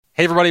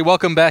Hey, everybody.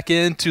 Welcome back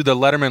into the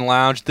Letterman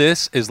Lounge.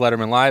 This is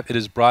Letterman Live. It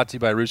is brought to you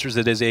by Roosters.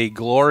 It is a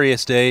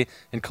glorious day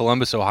in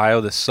Columbus,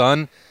 Ohio. The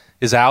sun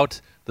is out.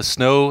 The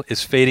snow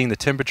is fading. The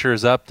temperature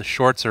is up. The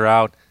shorts are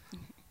out.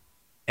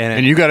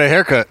 And you got a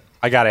haircut.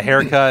 I got a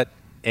haircut,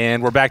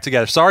 and we're back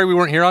together. Sorry we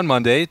weren't here on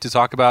Monday to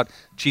talk about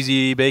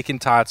cheesy bacon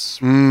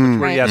tots, which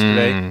were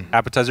yesterday.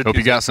 Appetizer Hope Tuesday.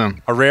 you got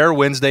some. A rare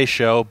Wednesday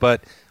show,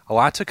 but a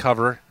lot to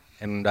cover.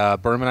 And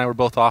Berm and I were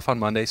both off on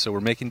Monday, so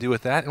we're making do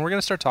with that. And we're going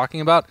to start talking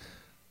about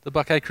the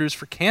Buckeye Cruise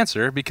for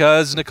Cancer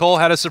because Nicole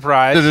had a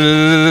surprise.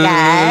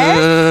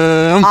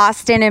 Yes.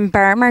 Austin and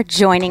Berm are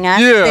joining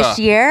us this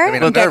year. I mean,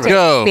 we I'm get nervous.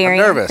 to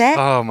experience I'm nervous. it.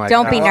 Oh, my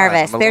Don't God. be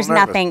nervous. I'm a There's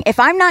little nervous. nothing. If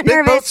I'm not Big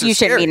nervous, boats you is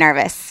shouldn't be scary.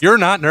 nervous. You're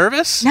not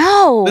nervous?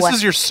 No. This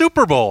is your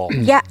Super Bowl.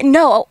 Yeah,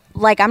 no.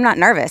 Like, I'm not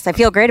nervous. I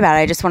feel great about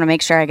it. I just want to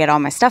make sure I get all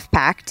my stuff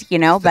packed, you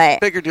know, It's a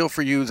but bigger deal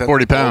for you than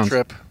 40 the whole pounds.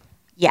 trip.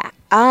 yeah.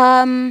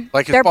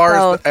 Like as they're far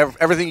both as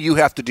everything you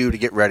have to do to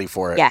get ready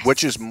for it, Yes.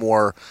 which is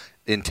more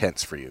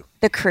intense for you?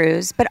 the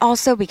cruise, but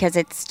also because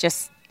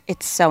it's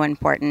so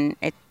important.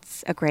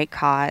 It's a great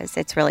cause.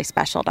 It's really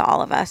special to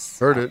all of us.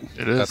 Heard it.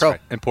 It is. That's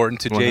right.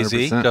 Important to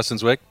Jay-Z, 100%. Justin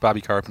Zwick,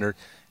 Bobby Carpenter.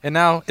 And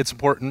now it's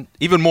important,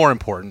 even more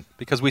important,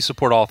 because we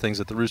support all things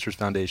that the Roosters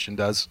Foundation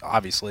does,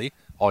 obviously,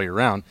 all year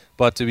round.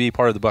 But to be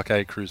part of the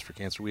Buckeye Cruise for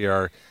Cancer, we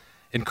are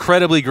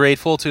incredibly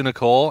grateful to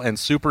Nicole and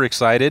super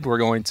excited. We're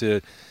going to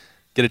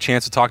get a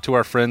chance to talk to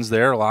our friends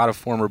there, a lot of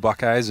former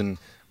Buckeyes, and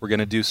we're going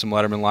to do some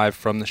Letterman Live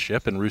from the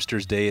ship and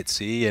Roosters Day at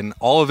Sea. And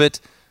all of it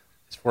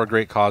is for a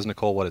great cause.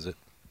 Nicole, what is it?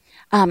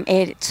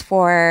 It's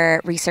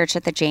for research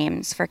at the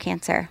James for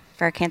cancer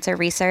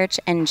research,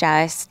 and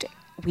just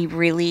we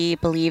really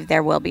believe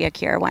there will be a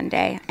cure one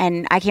day.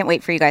 And I can't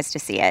wait for you guys to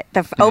see it.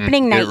 The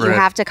opening night, you ready.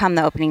 have to come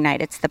the opening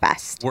night. It's the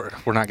best. We're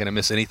not going to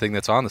miss anything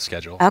that's on the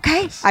schedule.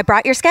 Okay, I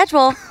brought your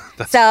schedule.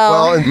 So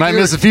Well, in Might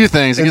theory- miss a few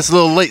things. It gets a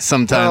little late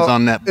sometimes well,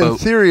 on that In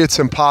boat. theory, it's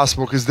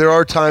impossible because there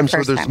are times where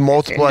First there's timers,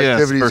 multiple yeah.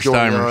 Yes, activities first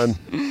going timers.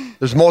 on.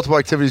 There's multiple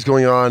activities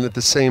going on at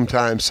the same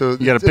time. So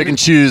You got to pick and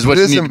choose what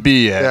you need to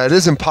be at. Yeah, it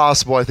is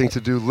impossible, I think,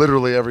 to do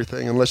literally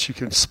everything unless you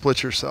can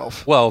split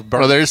yourself. Well,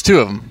 Well, there's two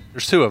of them.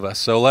 there's two of us,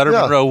 so Letterman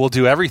Yeah. Row will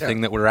do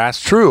everything that we're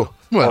asked. True.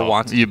 Well,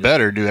 want to you do.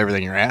 better do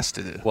everything you're asked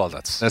to do. Well,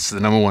 that's That's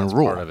the number one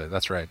rule. part of it.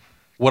 That's right.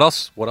 What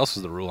else? What else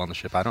is the rule on the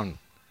ship? I don't.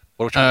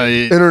 What are we trying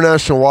to do?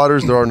 International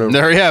waters, there are no.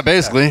 There, yeah,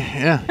 basically,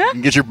 yeah. You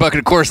can get your bucket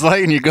of Coors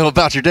Light and you go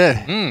about your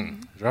day.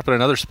 Dropping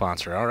another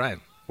sponsor. All right,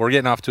 we're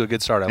getting off to a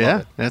good start. I Yeah,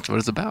 love that's what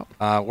it's about.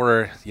 it.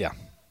 We're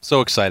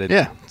so excited.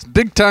 Yeah, it's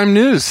big time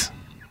news.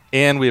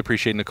 And we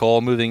appreciate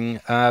Nicole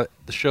moving the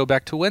show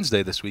back to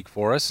Wednesday this week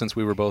for us, since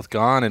we were both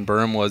gone and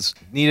Berm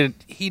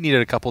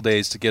needed a couple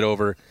days to get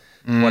over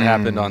what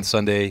happened on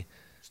Sunday.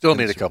 Still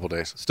need a couple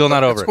days. Still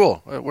not over It's it.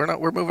 cool. We're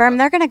moving. Berm, on.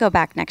 they're going to go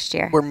back next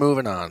year. We're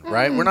moving on,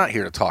 right? We're not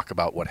here to talk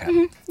about what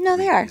happened. No,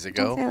 they are. days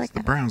ago. Don't say it like The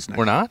that. Browns next.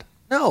 We're not.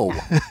 No,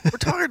 we're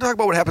talking about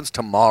what happens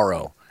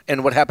tomorrow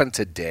and what happened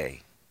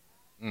today.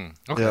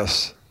 Okay.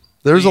 Yes.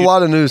 There's You- a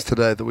lot of news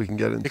today that we can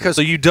get into. Because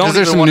So you don't Is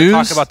there even some want to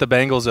news? talk about the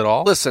Bengals at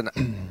all? listen,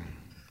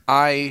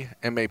 I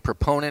am a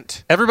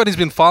proponent. Everybody's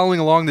been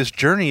following along this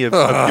journey of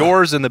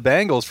yours and the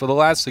Bengals for the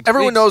last 6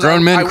 Everyone weeks. knows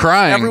Grown men I,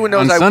 crying everyone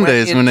knows on I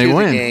Sundays went when they into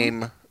win. the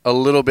game a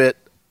little bit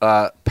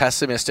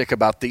pessimistic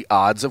about the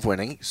odds of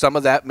winning. Some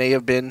of that may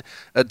have been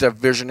a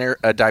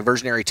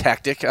diversionary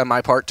tactic on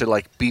my part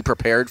to be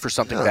prepared for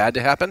something bad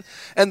to happen,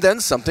 and then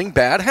something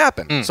bad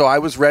happened. So I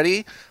was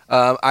ready.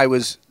 I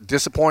was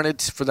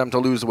disappointed for them to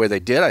lose the way they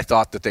did. I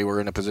thought that they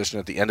were in a position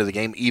at the end of the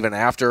game, even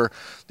after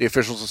the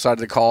officials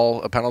decided to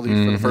call a penalty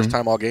for the first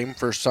time all game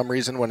for some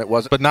reason when it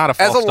wasn't. But not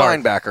a as false a start.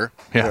 linebacker.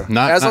 Yeah,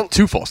 not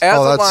two false. As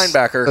Oh, a that's-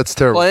 linebacker, that's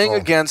terrible playing call.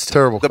 against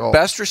Terrible the call.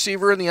 best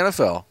receiver in the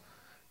NFL,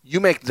 you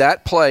make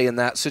that play in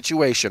that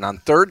situation on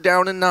 3rd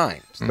down and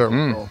 9.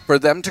 Terrible call. For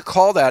them to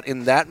call that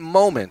in that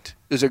moment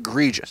is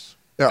egregious.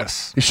 Yeah.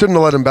 Yes. You shouldn't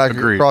have let him back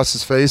Agreed. across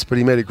his face, but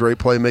he made a great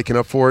play making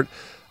up for it.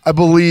 I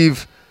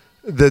believe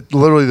that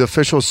literally the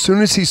official, as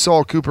soon as he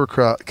saw Cooper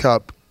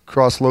Kupp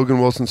cross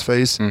Logan Wilson's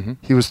face,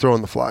 he was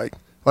throwing the flag.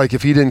 Like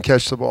if he didn't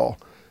catch the ball.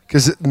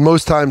 Because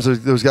most times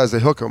those guys, they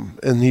hook him,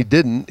 and he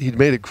didn't. He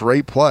made a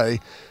great play.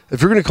 If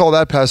you're going to call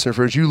that pass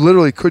interference, you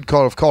literally could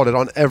have called it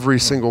on every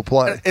single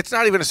play. It's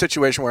not even a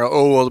situation where, the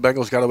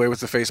Bengals got away with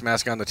the face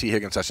mask on the T.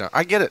 Higgins touchdown.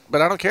 I get it,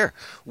 but I don't care.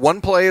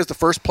 One play is the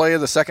first play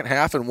of the second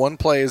half, and one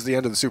play is the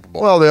end of the Super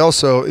Bowl. Well,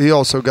 he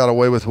also got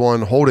away with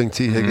one holding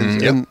T.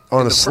 Higgins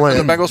on a the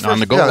slam. Bengals On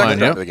the first goal second line, drive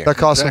yep. of the game. That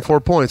cost him Exactly. 4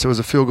 points. It was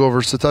a field goal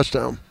versus a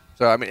touchdown.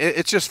 So, I mean,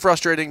 it's just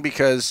frustrating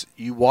because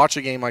you watch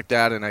a game like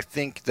that, and I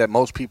think that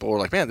most people are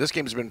like, man, this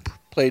game's been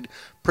played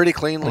pretty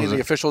cleanly. The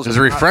officials It's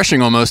have not-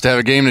 refreshing almost to have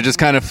a game that just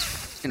kind of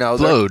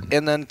flowed.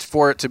 and then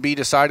for it to be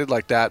decided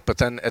like that, but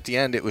then at the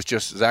end it was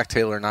just Zach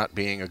Taylor not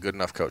being a good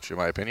enough coach, in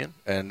my opinion.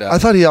 And I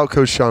thought he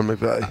outcoached Sean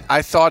McVay.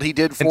 I thought he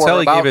did for Until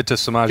he about gave it to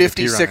Samaje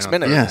 56 Perine.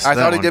 minutes. Yes, I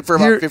that thought he one. did for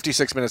about Here-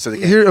 56 minutes of the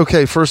game. Here,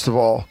 okay, first of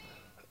all,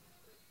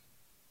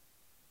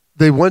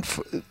 they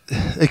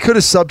could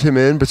have subbed him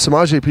in, but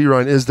Samaje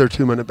Perine is their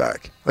 2-minute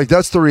back. Like,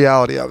 that's the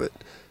reality of it.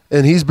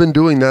 And he's been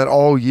doing that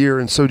all year.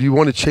 And so do you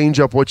want to change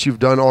up what you've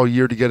done all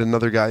year to get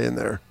another guy in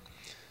there?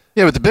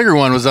 Yeah, but the bigger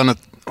one was on a.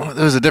 It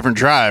was a different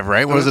drive,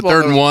 right? What was the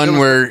third and one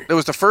where it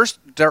was the first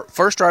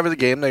drive of the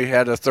game? They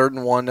had a 3rd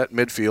and 1 at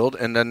midfield,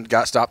 and then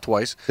got stopped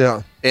twice.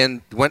 Yeah.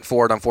 And went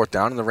for it on 4th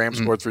down, and the Rams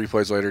scored 3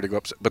 plays later to go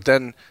up. But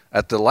then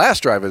at the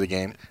last drive of the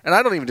game, and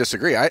I don't even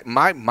disagree.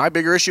 My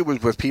bigger issue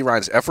was with P.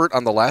 Ryan's effort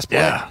on the last play.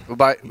 Yeah.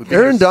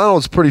 Aaron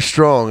Donald's pretty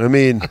strong. I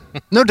mean,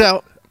 no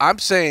doubt. I'm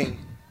saying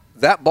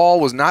that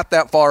ball was not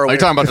that far away. Are you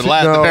talking about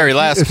the very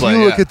last play? If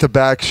you look at the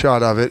back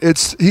shot of it,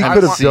 he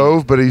could have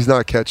dove, but he's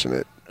not catching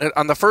it.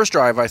 On the first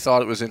drive, I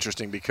thought it was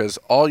interesting because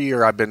all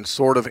year I've been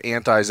sort of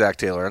anti-Zach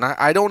Taylor, and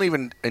I don't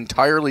even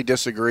entirely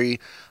disagree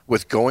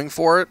with going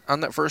for it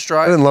on that first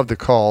drive. I didn't love the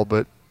call,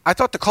 but I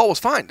thought the call was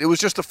fine. It was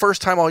just the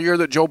first time all year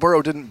that Joe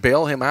Burrow didn't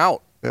bail him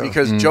out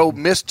because Joe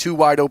missed 2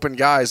 wide open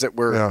guys that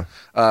were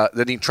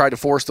that he tried to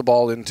force the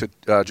ball into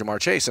Jamar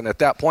Chase, and at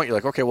that point you're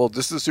like, okay, well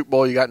this is the Super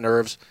Bowl, you got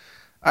nerves.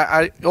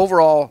 I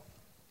overall,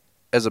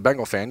 as a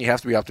Bengal fan, you have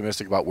to be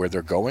optimistic about where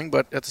they're going,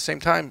 but at the same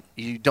time,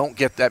 you don't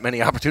get that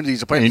many opportunities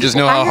to play. And you just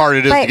know how hard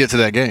it is to get to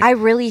that game.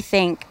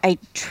 I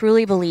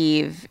truly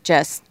believe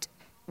just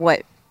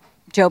what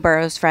Joe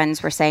Burrow's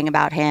friends were saying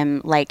about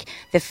him, like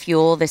the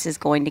fuel this is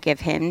going to give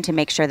him to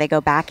make sure they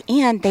go back,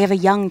 and they have a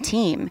young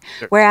team.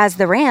 Whereas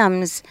the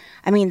Rams,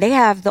 I mean, they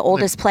have the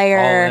oldest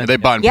player. They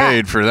bought and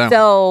paid for them.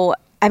 So,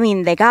 I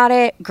mean, they got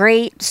it.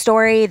 Great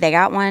story. They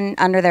got one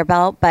under their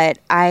belt. But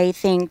I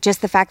think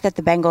just the fact that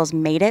the Bengals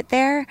made it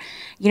there,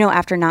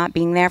 after not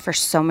being there for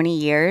so many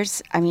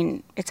years, I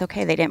mean, it's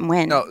okay. They didn't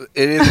win. No,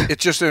 it is.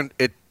 It's just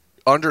it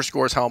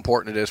underscores how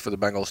important it is for the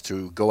Bengals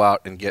to go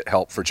out and get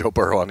help for Joe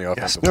Burrow on the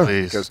offensive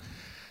line. Because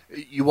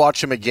you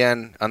watch him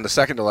again on the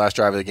second to last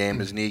drive of the game,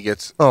 his knee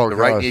gets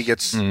right knee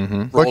gets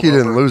rolled lucky he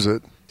didn't over. lose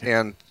it.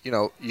 And,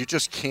 you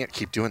just can't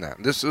keep doing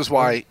that. This is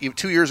why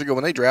 2 years ago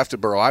when they drafted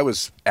Burrow, I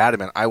was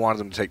adamant I wanted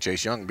them to take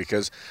Chase Young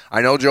because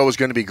I know Joe was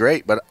going to be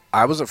great, but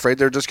I was afraid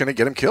they're just going to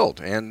get him killed.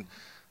 And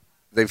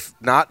they've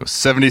not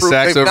 70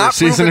 sacks over a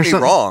season or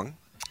something? Wrong.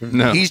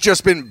 No. He's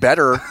just been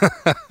better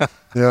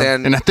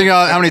than. And I think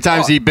how many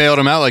times he bailed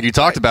him out, like you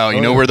talked about,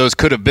 where those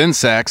could have been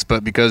sacks,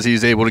 but because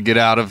he's able to get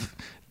out of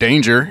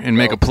danger and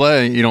make a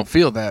play, you don't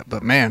feel that.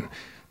 But, man.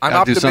 I'm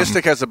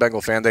optimistic as a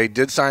Bengal fan. They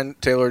did sign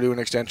Taylor to an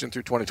extension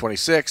through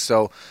 2026,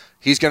 so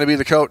he's going to be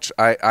the coach.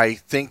 I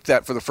think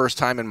that for the first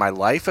time in my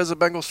life as a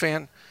Bengals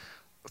fan,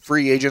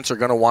 free agents are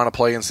going to want to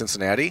play in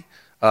Cincinnati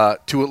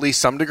to at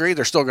least some degree.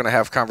 They're still going to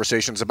have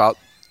conversations about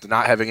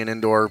not having an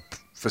indoor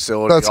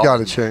facility. That's got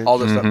to change. All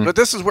this stuff. But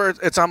this is where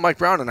it's on Mike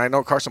Brown, and I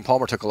know Carson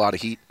Palmer took a lot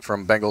of heat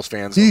from Bengals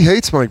fans. He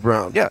hates Mike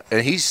Brown. Yeah,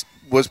 and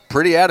was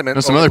pretty adamant.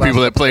 There's some other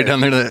people that played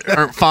down there that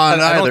aren't fond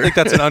either. I don't think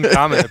that's an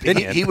uncommon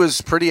opinion. He was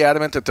pretty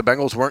adamant that the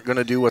Bengals weren't going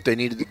to do what they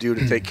needed to do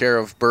to take care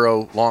of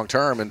Burrow long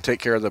term and take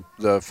care of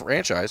the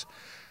franchise.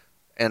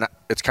 And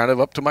it's kind of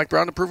up to Mike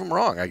Brown to prove him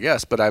wrong, I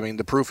guess. But, I mean,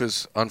 the proof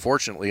is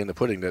unfortunately in the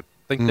pudding that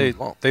I think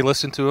they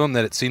listened to him,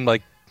 that it seemed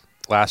like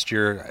last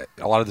year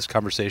a lot of this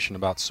conversation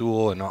about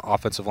Sewell and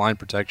offensive line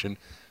protection,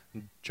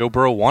 Joe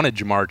Burrow wanted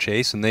Jamar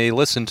Chase, and they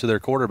listened to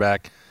their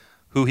quarterback,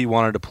 who he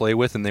wanted to play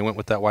with, and they went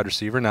with that wide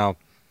receiver. Now,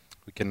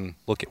 we can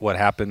look at what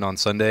happened on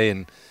Sunday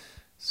and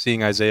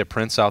seeing Isaiah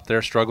Prince out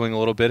there struggling a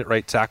little bit at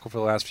right tackle for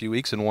the last few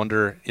weeks and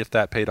wonder if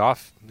that paid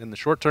off. In the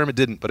short term, it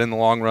didn't, but in the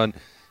long run,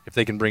 if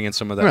they can bring in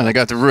some of that. Well, they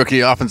got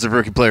the offensive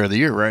rookie player of the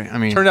year, right? I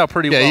mean, turned out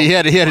pretty well.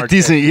 Yeah, he had a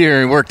decent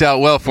year and worked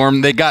out well for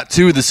him. They got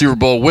to the Super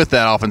Bowl with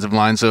that offensive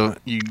line, so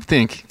you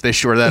think they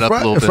shore that up a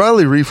little bit. If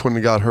Riley Reif wouldn't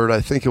have got hurt,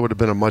 I think it would have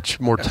been a much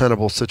more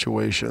tenable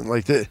situation.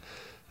 Like they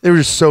were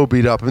just so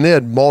beat up. I mean, they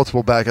had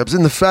multiple backups,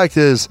 and the fact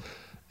is,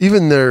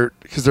 even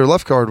because their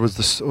left guard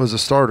was a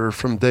starter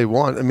from day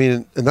one. I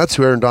mean, and that's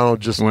who Aaron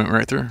Donald just went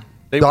right through.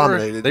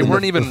 Dominated. They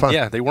weren't even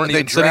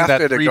sitting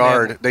that a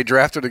guard. They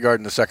drafted a guard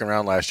in the second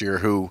round last year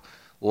who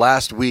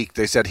last week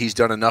they said he's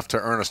done enough to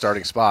earn a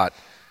starting spot,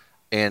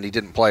 and he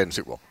didn't play in the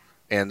Super Bowl.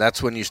 And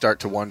that's when you start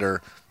to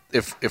wonder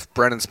if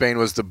Brennan Spain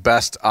was the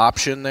best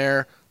option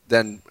there,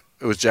 then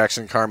it was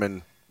Jackson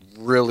Carman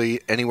really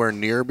anywhere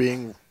near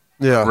being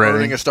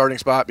earning a starting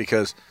spot?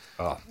 Because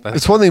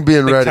it's one thing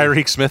being ready.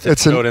 Tyreek Smith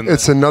it's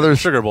another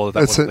Sugar Bowl.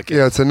 It's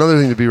another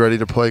thing to be ready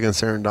to play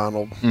against Aaron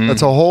Donald.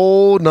 That's a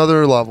whole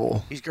nother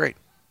level. He's great.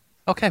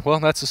 Okay, well,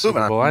 that's a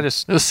Super Bowl. It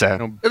was sad.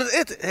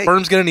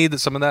 Firm's going to need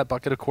some of that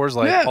bucket of Coors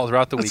Light all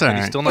throughout the week.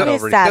 He's still not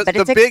over. It is sad, but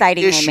it's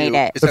exciting they made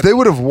it. If they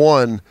would have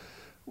won,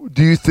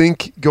 do you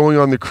think going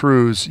on the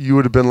cruise, you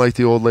would have been like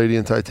the old lady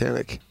in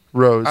Titanic,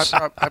 Rose?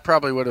 I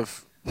probably would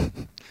have.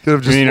 Are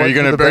you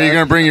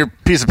gonna bring your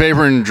piece of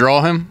paper and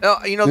draw him? No,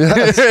 of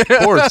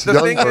course. The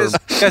thing is,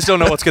 you guys don't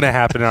know what's going to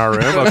happen in our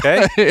room,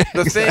 okay?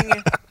 The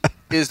thing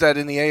is that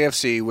in the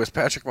AFC with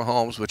Patrick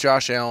Mahomes, with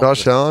Josh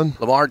Allen,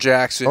 Lamar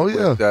Jackson,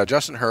 with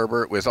Justin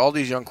Herbert, with all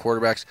these young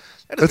quarterbacks,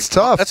 it's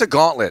tough. That's a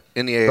gauntlet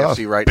in the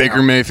AFC right now.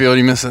 Baker Mayfield,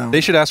 you miss that.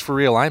 They should ask for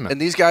realignment. And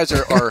these guys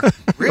are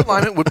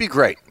realignment would be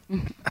great.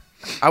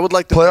 I would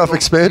like the playoff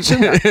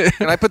expansion.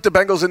 And I put the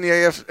Bengals in the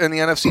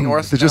NFC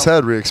North. They just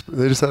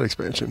had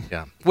expansion.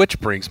 Yeah. Which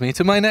brings me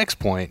to my next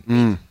point.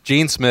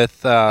 Gene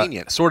Smith,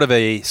 sort of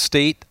a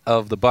state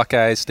of the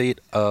Buckeyes,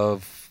 state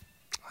of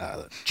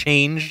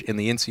change in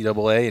the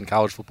NCAA and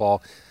college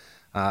football,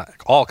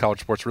 all college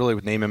sports really,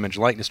 with name, image,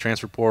 likeness,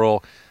 transfer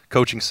portal,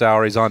 coaching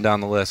salaries, on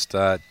down the list.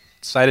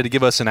 Decided to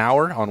give us an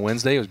hour on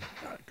Wednesday. It was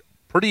a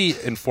pretty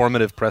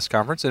informative press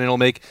conference, and it'll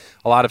make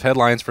a lot of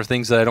headlines for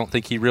things that I don't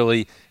think he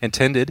really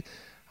intended.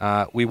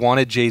 We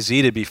wanted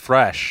Jay-Z to be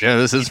fresh. Yeah,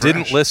 this is He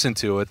didn't fresh. listen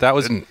to it. That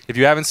was, if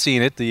you haven't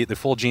seen it, the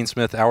full Gene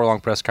Smith hour-long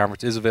press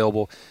conference is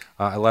available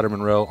at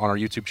Letterman Row on our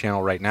YouTube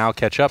channel right now.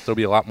 Catch up. There'll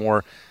be a lot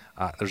more.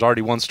 There's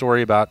already one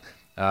story about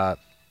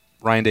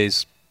Ryan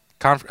Day's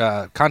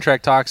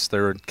contract talks.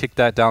 They're kicked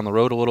that down the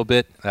road a little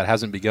bit. That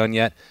hasn't begun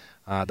yet.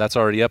 That's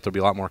already up. There'll be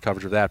a lot more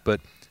coverage of that.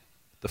 But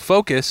the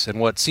focus and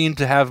what seemed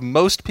to have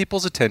most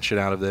people's attention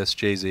out of this,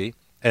 Jay-Z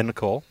and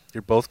Nicole,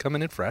 you're both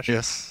coming in fresh.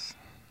 Yes.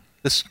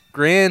 This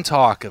grand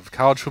talk of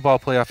college football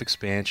playoff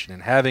expansion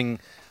and having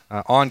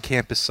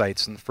on-campus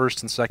sites in the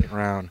first and second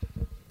round,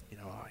 you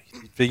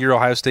figure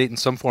Ohio State in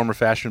some form or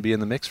fashion would be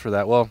in the mix for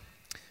that. Well,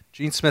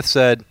 Gene Smith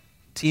said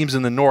teams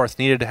in the North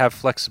needed to have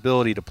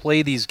flexibility to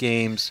play these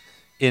games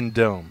in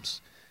domes.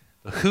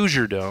 The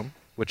Hoosier Dome,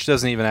 which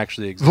doesn't even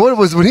actually exist. What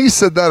was when he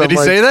said that? Did he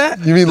say that?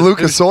 You mean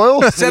Lucas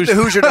Oil? Said the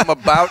Hoosier Dome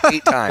about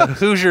 8 The times.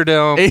 Hoosier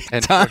Dome. 8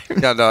 and- times.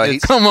 No,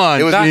 Come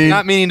on. It was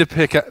Not meaning to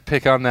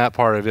pick on that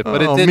part of it,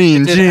 but Oh, it did.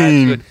 mean it did add to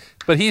Gene. it.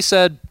 But he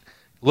said,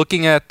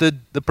 looking at the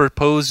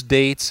proposed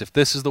dates, if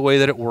this is the way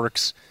that it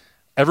works,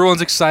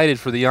 everyone's excited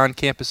for the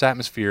on-campus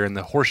atmosphere, and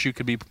the Horseshoe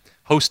could be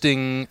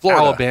hosting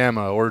Florida.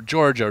 Alabama or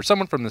Georgia or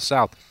someone from the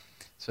South.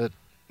 Said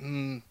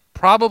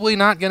probably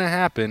not going to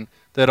happen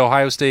that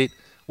Ohio State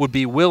would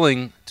be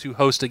willing to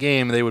host a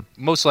game. They would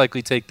most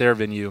likely take their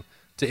venue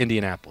to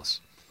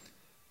Indianapolis.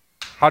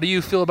 How do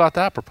you feel about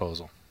that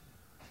proposal?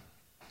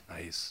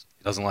 He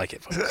doesn't like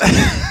it, folks.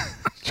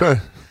 Try-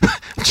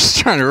 I'm just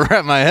trying to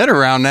wrap my head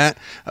around that.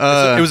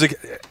 It was a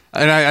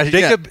And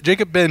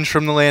Jacob Benj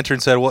from the Lantern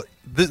said, "Well,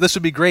 this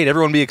would be great.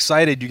 Everyone would be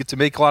excited. You get to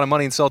make a lot of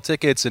money and sell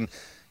tickets, and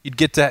you'd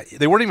get to."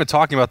 They weren't even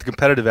talking about the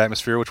competitive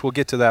atmosphere, which we'll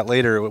get to that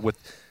later with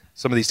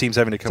some of these teams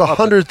having to It's come up.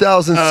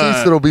 100,000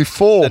 seats that'll be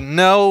full.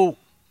 No,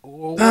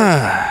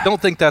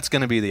 don't think that's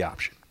going to be the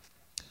option.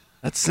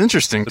 That's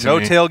interesting to No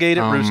me. tailgate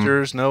at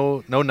Roosters.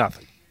 No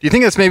nothing. Do you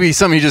think that's maybe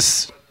something he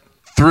just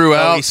threw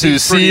out he to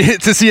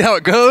seems see how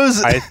it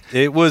goes?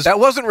 It was That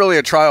wasn't really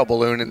a trial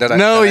balloon. That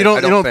no, you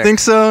don't think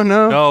so.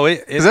 No, no.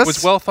 It that's-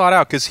 was well thought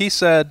out because he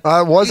said.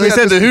 Was He it?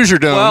 said the Hoosier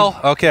Dome. Well,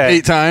 okay.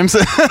 8 times.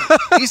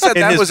 He said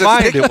In that his was a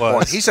mind sticking it point.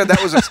 was. He said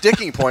that was a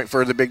sticking point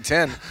for the Big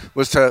Ten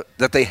was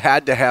that they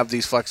had to have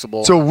these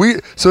flexible. So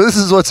this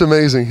is what's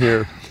amazing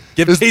here.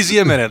 Give Jay-Z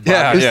a minute.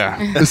 Bob.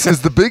 yeah. This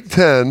is the Big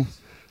Ten.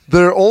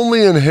 Their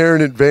only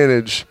inherent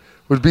advantage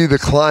would be the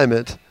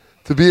climate,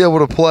 to be able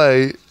to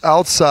play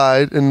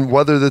outside in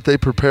weather that they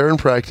prepare and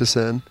practice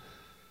in.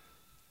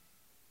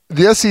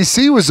 The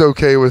SEC was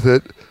okay with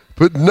it,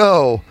 but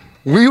no,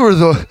 we were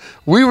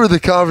the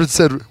conference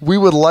that said we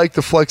would like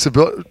the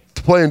flexibility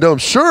to play in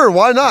domes. Sure,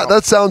 why not?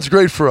 That sounds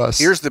great for us.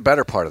 Here's the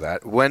better part of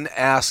that. When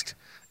asked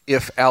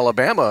if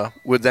Alabama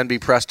would then be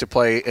pressed to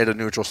play at a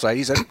neutral site,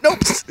 he said, "Nope,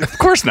 Of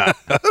course not.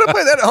 I'm going to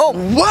play that at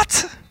home."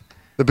 What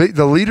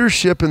The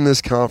leadership in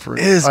this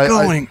conference is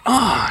going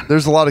on?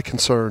 There's a lot of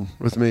concern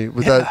with me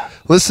with that.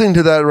 Listening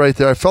to that right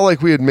there, I felt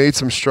like we had made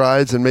some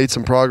strides and made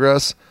some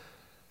progress.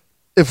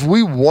 If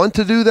we want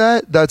to do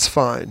that, that's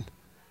fine.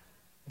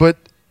 But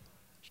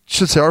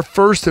should say our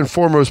first and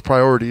foremost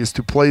priority is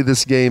to play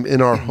this game in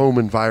our home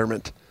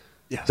environment.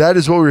 Yes. That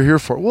is what we're here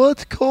for. Well,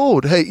 it's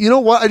cold. Hey, you know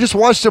what? I just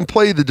watched them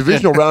play the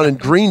divisional round in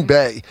Green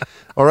Bay.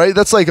 All right?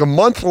 That's like a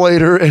month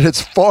later, and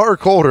it's far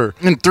colder.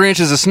 And 3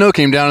 inches of snow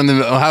came down in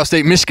the Ohio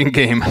State-Michigan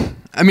game.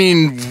 I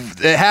mean,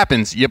 it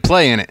happens. You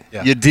play in it.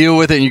 Yeah. You deal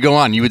with it, and you go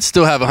on. You would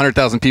still have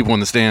 100,000 people in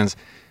the stands.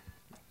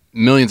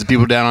 Millions of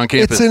people down on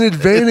campus. It's an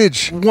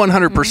advantage.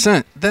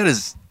 100%. That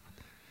is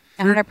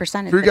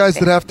 100%. For you guys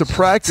that have to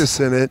practice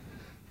in it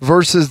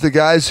versus the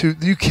guys who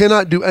you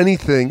cannot do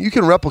anything. You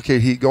can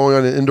replicate heat going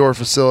on an indoor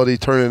facility,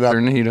 turning it up.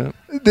 turn the heat up.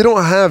 They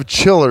don't have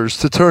chillers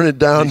to turn it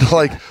down to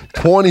like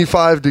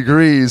 25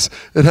 degrees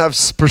and have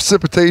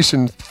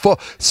precipitation,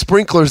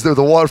 sprinklers there.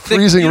 The water,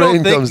 freezing you don't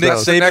rain think comes Nick down.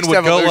 Saban Next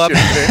would go up.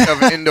 evolution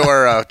of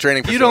indoor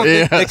training You don't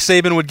facility. think Nick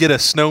Saban would get a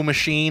snow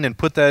machine and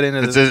put that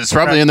into It's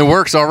probably in the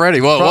works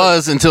already. Well, it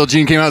was until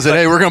Gene came out and said,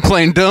 hey, we're going to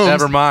play in domes.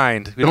 Never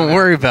mind. We Don't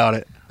worry about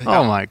it.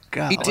 Oh, my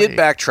God. He did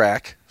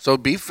backtrack. So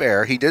be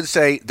fair. He did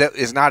say that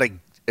is not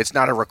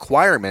a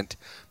requirement,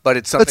 but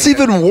it's something That's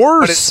even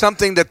worse. But it's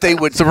something that they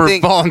would. So we're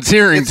think,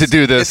 volunteering to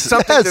do this. It's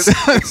something, Yes.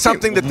 it's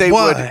something that they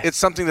Why? would. It's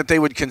something that they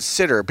would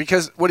consider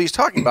because what he's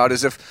talking about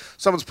is if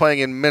someone's playing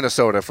in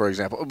Minnesota, for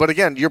example. But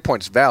again, your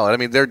point's valid. I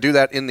mean, they do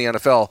that in the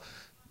NFL.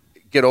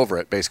 Get over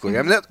it, basically.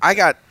 I mean, I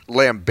got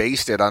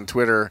lambasted on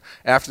Twitter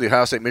after the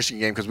Ohio State-Michigan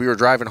game because we were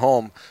driving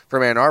home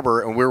from Ann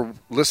Arbor and we were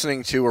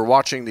listening to or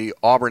watching the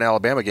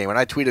Auburn-Alabama game, and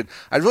I tweeted,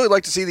 I'd really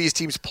like to see these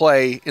teams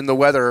play in the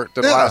weather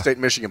that Ohio State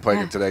and Michigan played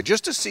in today,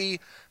 just to see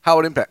how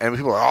it impacts. And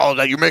people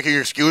are, you're making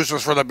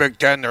excuses for the Big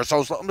Ten. They're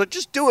so slow. I'm like,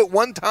 just do it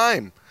one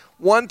time.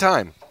 One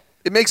time.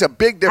 It makes a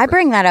big I difference.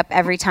 bring that up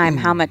every time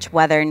how much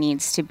weather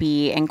needs to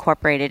be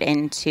incorporated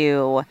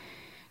into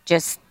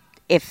just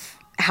if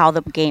how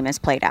the game is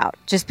played out.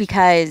 Just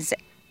because,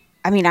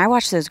 I mean, I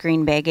watch those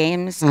Green Bay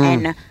games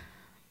and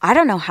I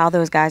don't know how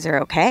those guys are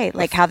okay.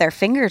 Like how their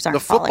fingers aren't The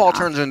football falling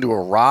turns into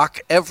a rock.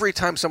 Every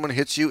time someone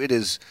hits you, it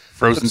is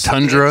Frozen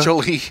tundra.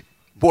 substantially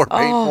more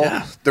painful.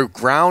 The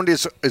ground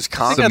is I think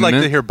constant. I'd like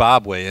to hear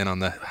Bob weigh in on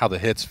how the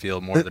hits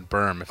feel more than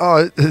Berm.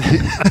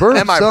 Berm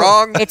Am I sucks.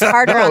 wrong? It's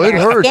harder No, on it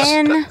their hurts.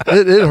 skin.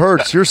 It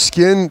hurts. Your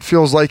skin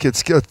feels like it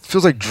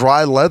feels like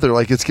dry leather,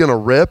 like it's gonna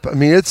rip. I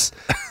mean, it's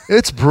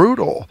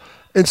brutal.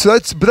 And so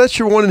that's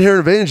your one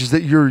inherent advantage is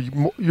that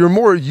you're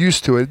more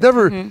used to it.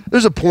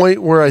 There's a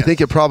point where I think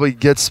it probably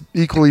gets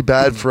equally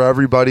bad for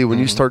everybody when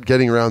you start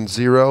getting around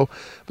 0.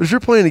 But if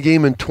you're playing a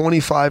game in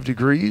 25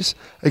 degrees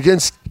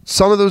against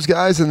some of those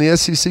guys in the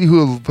SEC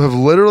who have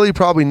literally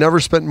probably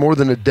never spent more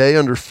than a day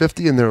under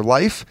 50 in their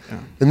life,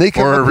 and they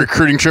come Or a up with-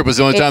 recruiting trip was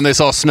the only time they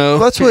saw snow.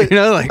 That's what- you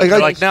know, like, They're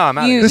like, no, I'm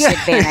out of here. Huge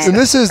advantage. and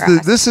this is for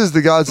us. this is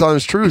the God's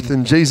honest truth.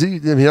 And Jay-Z,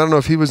 I mean, I don't know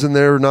if he was in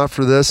there or not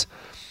for this.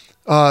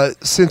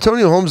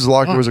 Santonio Holmes'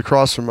 locker was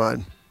across from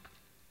mine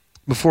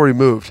before he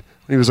moved.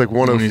 He was like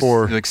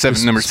 104, Like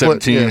number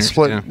 17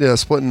 Yeah, or-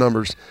 splitting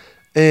numbers.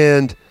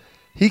 And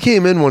he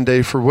came in one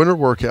day for winter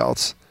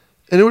workouts,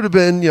 and it would have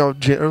been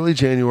early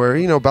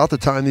January, about the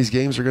time these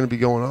games are going to be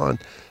going on.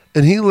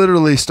 And he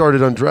literally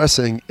started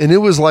undressing, and it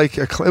was like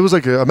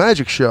a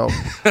magic show.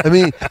 I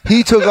mean,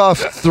 he took off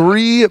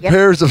 3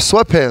 pairs of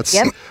sweatpants,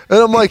 Yep. and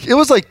I'm like, it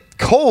was like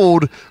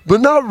cold, but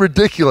not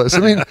ridiculous. I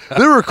mean,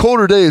 there were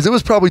colder days. It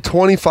was probably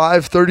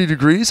 25, 30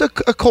 degrees, a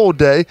cold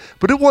day,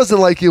 but it wasn't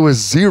like it was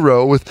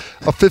 0 with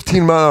a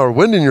 15-mile-an-hour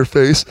wind in your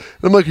face. And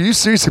I'm like, are you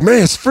serious? Like,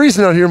 man, it's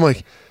freezing out here. I'm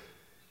like,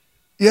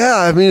 yeah,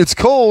 I mean, it's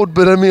cold,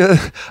 but I mean,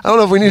 I don't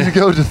know if we need to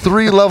go to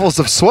 3 levels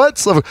of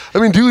sweats. I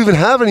mean, do you even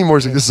have any more?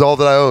 He's like, this is all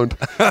that I owned.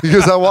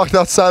 Because I walked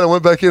outside and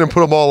went back in and put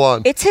them all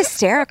on. It's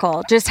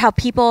hysterical just how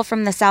people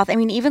from the South, I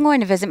mean, even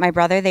going to visit my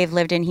brother, they've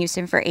lived in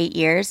Houston for 8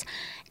 years,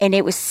 and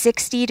it was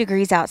 60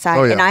 degrees outside.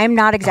 Oh, yeah. And I am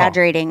not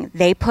exaggerating.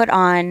 They put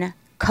on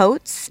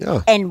coats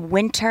and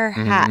winter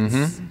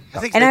hats. I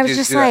think And they I was do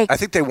just that. like- I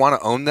think they want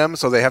to own them,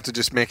 so they have to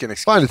just make an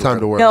excuse. Find a for time it.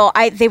 to wear No,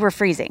 they were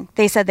freezing.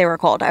 They said they were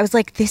cold. I was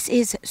like, this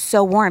is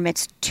so warm.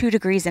 It's 2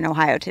 degrees in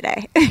Ohio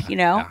today, you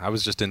know? Yeah, I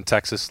was just in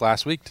Texas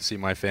last week to see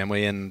my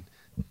family, and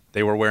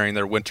they were wearing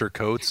their winter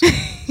coats, and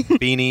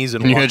beanies,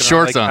 and And you walking had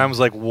shorts around. on. I was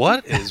like,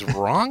 "What is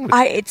wrong with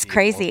It's people?"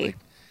 crazy.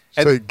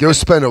 Like, So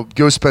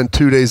go spend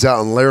 2 days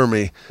out in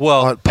Laramie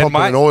pumping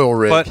an oil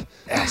rig. But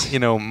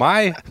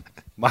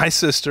my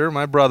sister,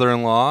 my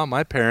brother-in-law,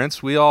 my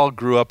parents, we all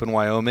grew up in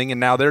Wyoming, and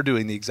now they're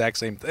doing the exact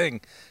same thing.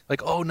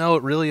 Like, oh no,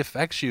 it really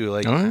affects you.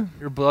 Like, Oh, yeah.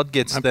 your blood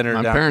gets thinner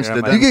my down parents here.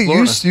 did I'm that. you like,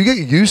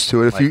 get used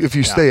to it if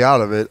you stay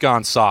out of it.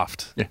 gone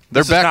soft. Yeah,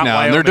 they're This is back not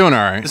now, and they're Wyoming. doing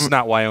all right. This is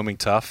not Wyoming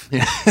tough.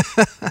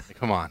 Like,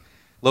 come on.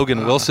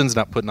 Logan Wilson's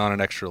not putting on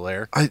an extra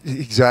layer.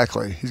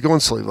 Exactly. He's going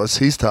sleeveless.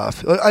 He's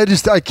tough. I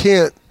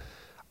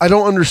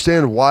don't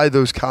understand why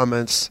those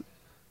comments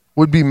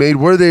would be made,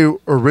 where they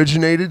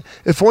originated.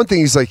 If one thing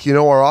he's like,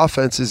 our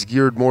offense is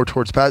geared more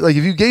towards pass. Like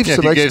if you gave Yeah,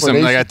 some if you gave some,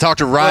 explanation. like I talked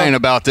to Ryan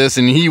about this,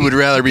 and he would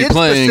rather be did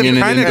playing in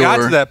an Kind of got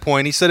to indoor. that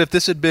point. He said if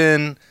this had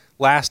been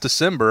last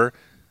December,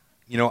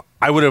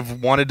 I would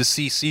have wanted to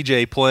see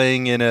CJ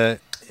playing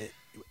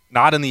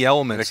not in the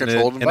elements, In a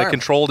controlled in a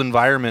controlled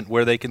environment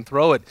where they can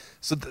throw it.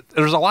 So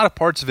there's a lot of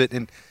parts of it,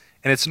 and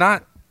it's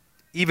not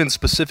even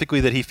specifically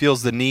that he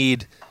feels the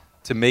need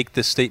to make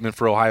this statement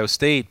for Ohio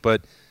State,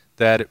 but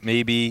that it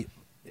maybe,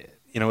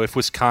 if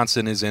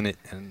Wisconsin is in it,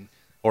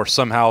 or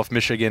somehow if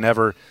Michigan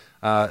ever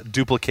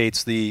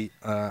duplicates the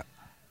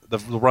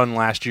run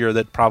last year,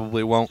 that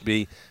probably won't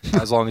be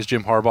as long as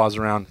Jim Harbaugh's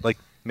around. Like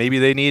maybe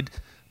they need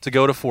to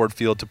go to Ford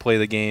Field to play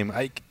the game.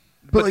 None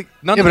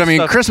of I this mean,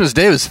 stuff- Christmas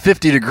Day was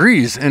 50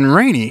 degrees and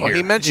rainy Well, here.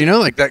 he mentioned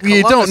you that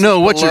Columbus don't know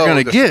is what you're below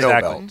going the to get. snow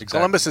Exactly, belt. exactly.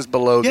 Columbus is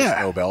below the Yeah.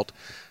 snow belt,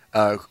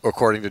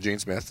 according to Gene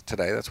Smith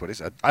today. That's what he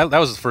said. that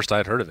was the first I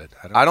had heard of it.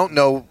 I don't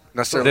know I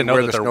necessarily didn't know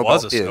where that the there snow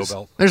was belt a snow is.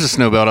 belt. There's a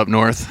snow belt up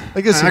north.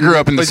 I guess I if grew you-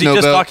 up in the Was he snow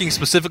just belt. talking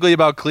specifically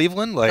about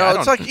Cleveland? Like, I No,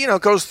 it's don't- like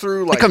it goes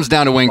through like comes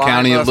down to Wayne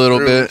County a Lima little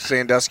through bit.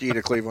 Sandusky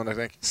to Cleveland, I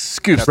think.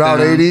 Scoops Route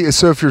down. 80.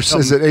 So if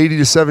is it 80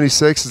 to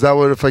 76? Is that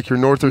what if like you're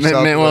north or south?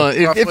 Well,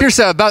 if Roughly. you're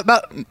south,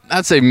 about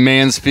I'd say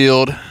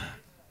Mansfield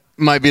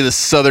might be the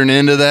southern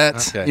end of that.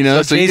 Okay.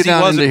 So you Jay-Z get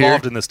down was into here.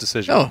 involved in this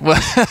decision. Oh,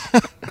 well,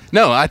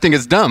 no, I think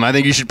it's dumb. I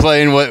think you should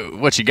play in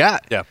what you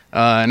got. Yeah.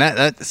 And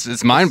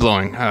it's mind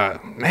blowing.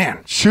 Man,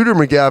 Shooter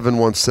McGavin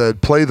once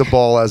said, "Play the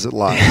ball as it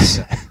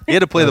lies." He had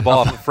to play the ball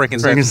off of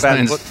Frankenstein's fat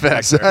Frankenstein's foot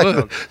back fat there.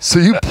 Exactly. So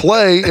you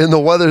play in the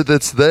weather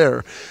that's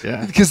there.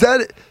 Yeah. Because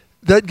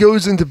that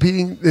goes into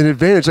being an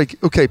advantage. Like,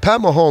 okay, Pat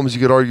Mahomes, you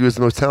could argue, is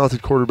the most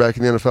talented quarterback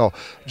in the NFL.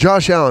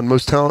 Josh Allen,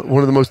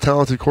 one of the most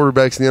talented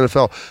quarterbacks in the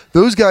NFL.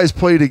 Those guys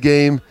played a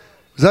game.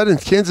 Was that in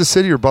Kansas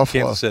City or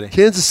Buffalo? Kansas City.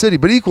 Kansas City,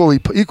 but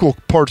equal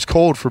parts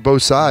cold for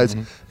both sides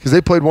because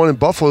they played one in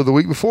Buffalo the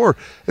week before.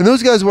 And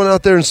those guys went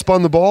out there and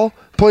spun the ball,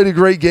 played a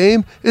great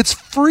game. It's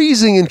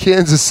freezing in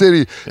Kansas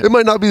City. It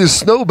might not be the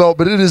snow belt,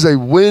 but it is a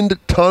wind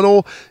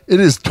tunnel. It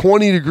is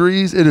 20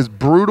 degrees. It is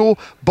brutal.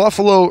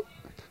 Buffalo,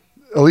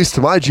 at least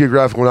to my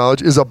geographical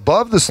knowledge, is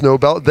above the snow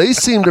belt. They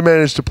seem to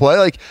manage to play.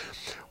 Like,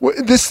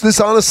 this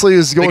honestly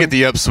is going. They get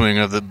the upswing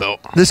of the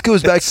belt. This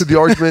goes back to the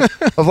argument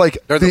of like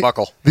They're the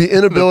buckle. The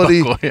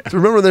inability. The buckle, yeah.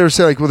 Remember they were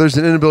saying like, well, there's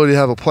an inability to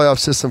have a playoff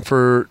system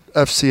for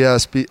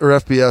FCS or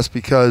FBS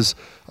because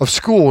of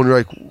school, and you're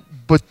like,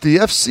 but the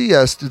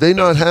FCS, do they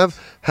not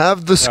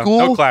have the school?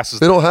 No classes.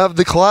 They don't have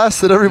the class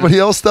that everybody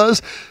else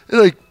does.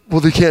 They're like, well,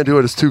 they can't do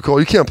it. It's too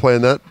cold. You can't play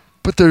in that.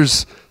 But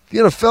there's the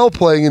NFL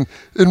playing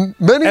in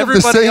many of the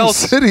same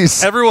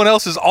cities. Everyone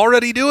else is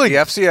already doing The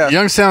it. FCS.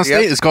 Youngstown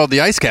State is called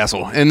the Ice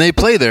Castle, and they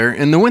play there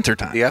in the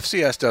wintertime. The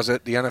FCS does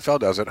it. The NFL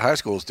does it. High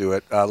schools do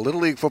it.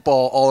 Little League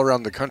football all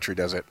around the country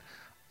does it.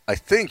 I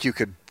think you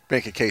could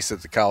make a case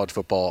that the college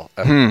football.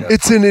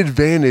 It's an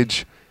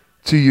advantage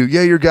to you.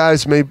 Yeah, your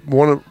guys may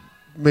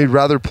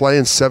rather play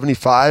in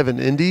 75 in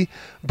Indy,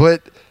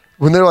 but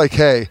when they're like,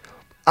 hey,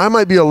 I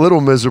might be a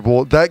little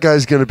miserable, that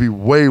guy's going to be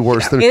way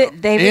worse than.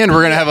 And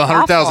we're going to have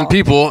 100,000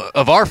 people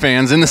of our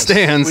fans in the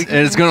stands, and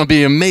it's going to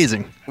be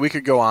amazing. We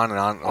could go on and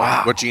on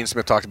what Gene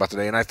Smith talked about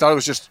today, and I thought it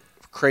was just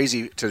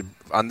crazy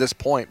on this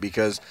point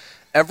because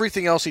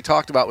everything else he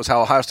talked about was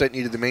how Ohio State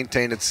needed to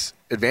maintain its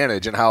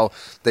advantage and how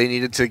they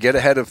needed to get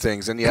ahead of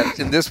things. And yet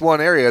in this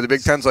one area, the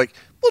Big Ten's like,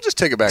 we'll just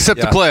take it back. Except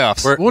the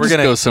playoffs. We'll just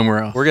go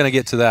somewhere else. We're going to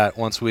get to that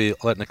once we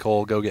let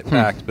Nicole go get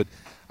packed. But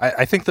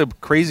I think the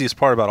craziest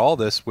part about all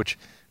this, which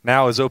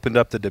now has opened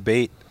up the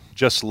debate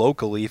just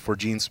locally for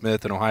Gene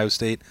Smith and Ohio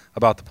State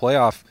about the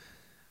playoff,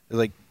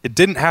 like it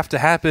didn't have to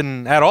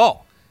happen at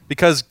all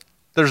because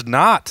there's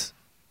not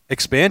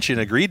expansion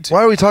agreed to.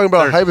 Why are we talking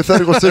about a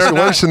hypothetical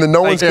situation that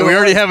no one's we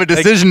already have a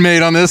decision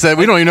made on this that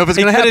we don't even know if it's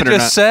going to happen or not.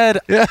 Just said,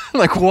 yeah,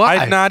 like why?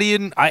 I've not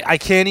even. I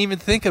can't even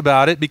think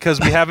about it because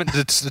we haven't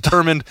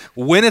determined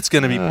when it's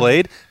going to be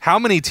played, how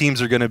many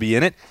teams are going to be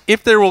in it,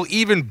 if there will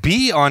even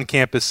be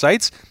on-campus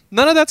sites.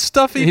 None of that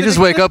stuff. You just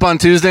wake up on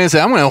Tuesday and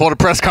say, "I'm going to hold a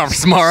press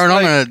conference tomorrow, and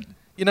I'm going to."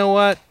 You know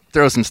what?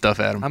 Throw some stuff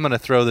at them. I'm going to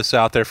throw this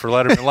out there for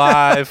Letterman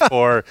Live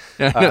or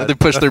they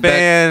push their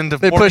band.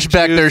 They push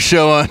back their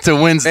show to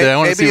Wednesday. I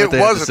want to see what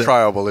maybe it was a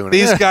trial balloon.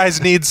 These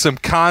guys need some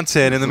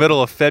content in the middle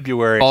of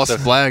February. False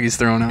flag he's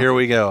throwing out. Here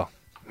we go.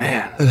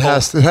 Man, it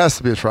has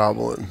to be a trial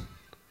balloon.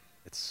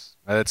 It's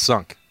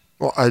sunk.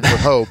 Well, I would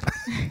hope.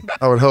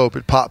 I would hope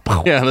it pop.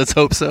 Yeah, let's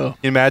hope so.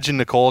 Imagine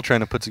Nicole trying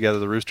to put together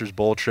the Roosters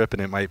Bowl trip,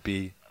 and it might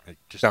be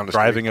just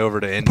driving over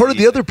to Indy. Part of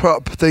the other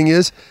thing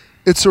is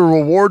it's a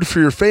reward for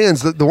your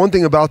fans. The one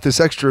thing about this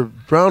extra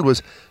round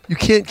was you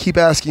can't keep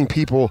asking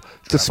people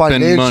to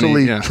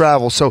financially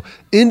travel. So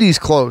Indy's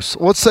close.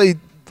 Let's say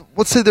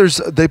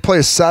they play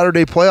a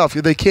Saturday playoff.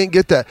 They can't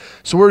get that.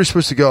 So where are you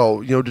supposed to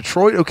go?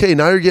 Detroit. Okay,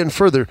 now you're getting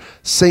further.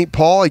 St.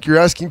 Paul. Like you're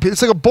asking.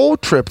 It's like a bowl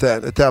trip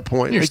then. At that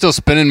point, you're still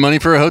spending money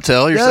for a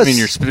hotel.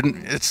 You're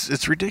spending.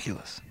 It's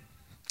ridiculous.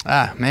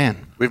 Ah,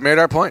 man. We've made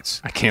our points.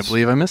 I can't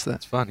believe I missed that.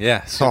 It's fun.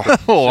 Yeah.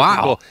 Oh,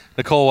 wow. Cool.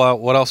 Nicole,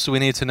 what else do we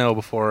need to know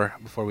before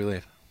we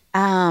leave?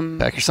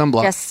 Pack your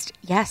sunblock.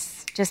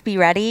 Just be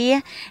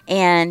ready,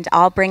 and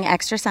I'll bring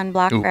extra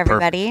sunblock for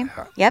everybody.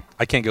 Perfect. Yep.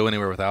 I can't go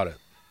anywhere without it.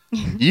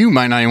 You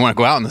might not even want to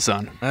go out in the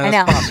sun. I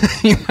know.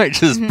 You might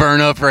just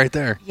burn up right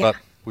there. Yeah. But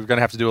we're going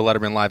to have to do a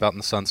Letterman Live out in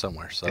the sun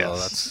somewhere. So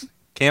that's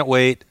can't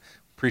wait.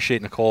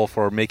 Appreciate Nicole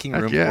for making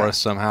room for us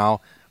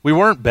somehow. We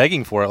weren't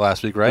begging for it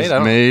last week, right?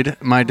 It made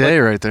my day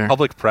right there.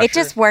 Public pressure. It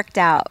just worked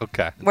out.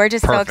 Okay. We're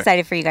just so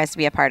excited for you guys to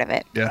be a part of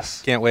it.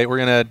 Yes. Can't wait. We're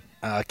going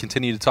to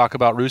continue to talk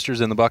about Roosters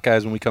and the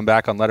Buckeyes when we come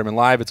back on Letterman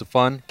Live. It's a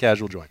fun,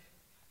 casual joint.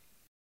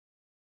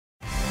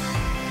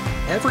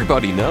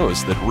 Everybody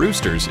knows that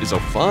Roosters is a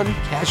fun,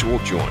 casual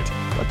joint.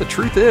 But the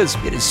truth is,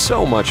 it is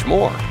so much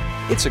more.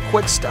 It's a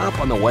quick stop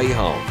on the way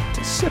home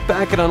to sit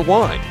back and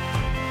unwind.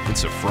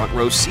 It's a front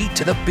row seat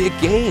to the big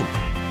game.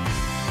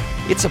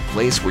 It's a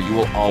place where you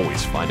will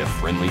always find a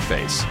friendly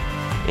face.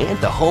 And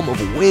the home of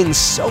wings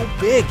so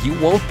big you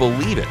won't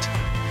believe it.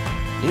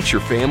 It's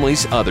your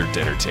family's other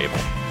dinner table.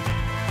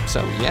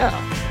 So yeah,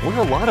 we're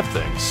a lot of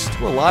things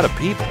to a lot of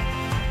people.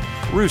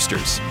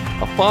 Roosters,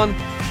 a fun,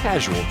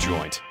 casual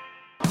joint.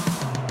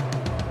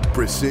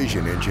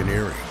 Precision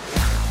engineering.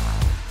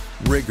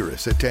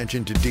 Rigorous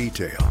attention to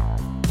detail.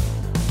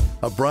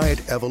 A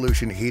Bryant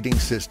Evolution heating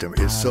system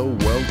is so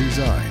well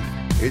designed,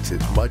 it's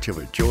as much of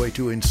a joy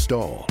to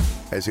install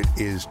as it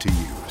is to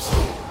use.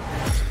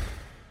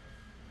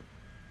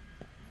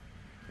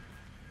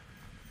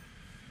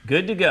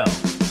 Good to go.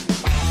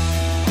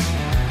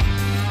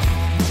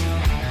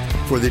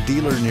 For the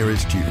dealer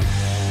nearest you,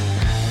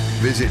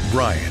 visit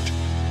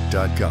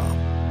Bryant.com.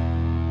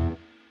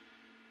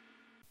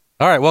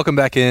 All right, welcome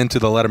back into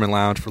the Letterman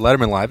Lounge. For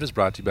Letterman Live is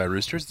brought to you by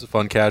Roosters. It's a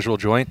fun, casual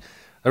joint.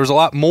 There was a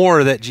lot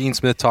more that Gene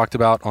Smith talked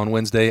about on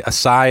Wednesday,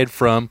 aside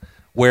from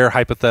where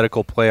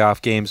hypothetical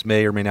playoff games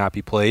may or may not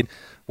be played.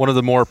 One of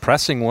the more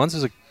pressing ones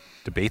is a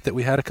debate that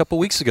we had a couple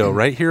weeks ago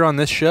right here on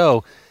this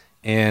show,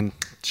 and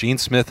Gene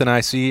Smith and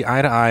I see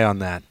eye to eye on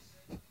that.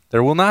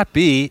 There will not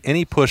be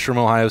any push from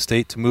Ohio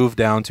State to move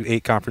down to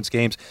 8 conference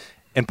games,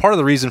 and part of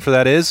the reason for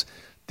that is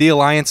the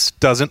alliance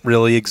doesn't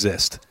really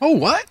exist. Oh,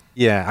 what?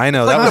 Yeah, I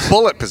know. That was a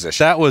bullet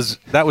position. That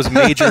was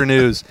major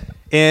news.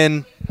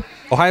 And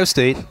Ohio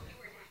State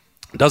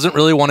doesn't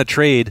really want to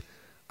trade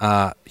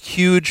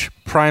huge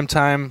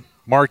primetime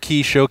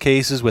marquee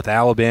showcases with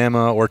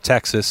Alabama or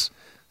Texas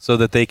so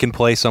that they can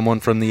play someone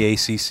from the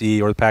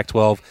ACC or the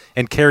Pac-12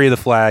 and carry the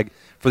flag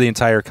for the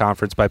entire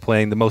conference by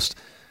playing the most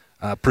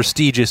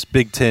prestigious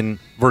Big Ten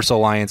versus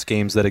Alliance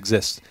games that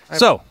exist. I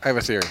have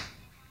a theory.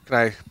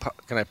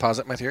 Can I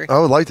posit my theory? I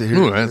would like to hear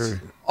your that's- theory.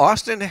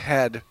 Austin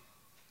had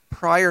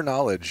prior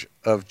knowledge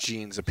of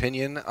Gene's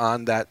opinion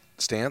on that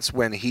stance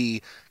when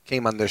he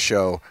came on this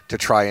show to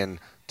try and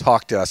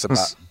talk to us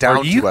about down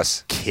Are you to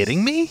us.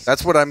 kidding me?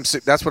 That's what I'm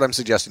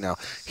suggesting now.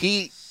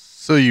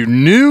 So you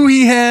knew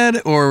he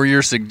had, or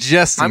you're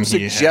suggesting I'm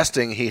he had?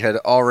 suggesting he had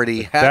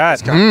already had That-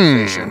 this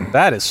conversation.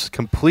 That is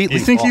completely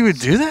You think he false. would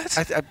do that?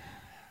 I'm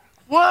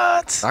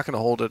What? not going to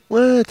hold it.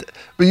 What?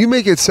 But you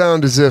make it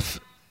sound as if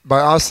by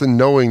Austin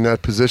knowing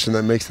that position,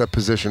 that makes that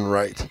position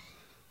right.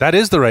 That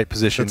is the right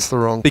position. It's the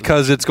wrong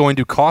because it's going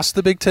to cost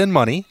the Big Ten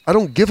money. I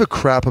don't give a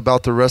crap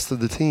about the rest of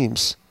the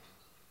teams.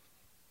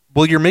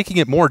 Well, you're making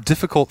it more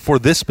difficult for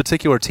this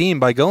particular team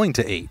by going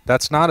to 8.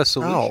 That's not a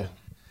solution. How?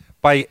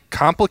 By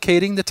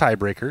complicating the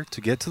tiebreaker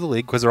to get to the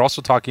league, because they're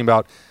also talking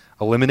about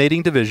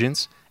eliminating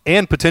divisions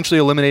and potentially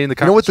eliminating the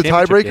You know what the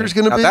conference championship tiebreaker is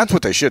game. going to Now, be? that's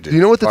what they should do. Do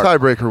you know what the Or-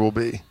 tiebreaker will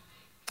be?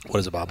 What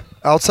is it, Bob?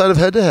 Outside of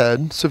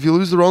head-to-head, so if you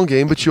lose the wrong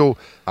game, but you'll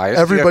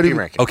everybody. ISTFP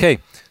ranking. Okay.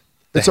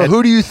 And so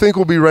who do you think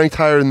will be ranked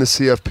higher in the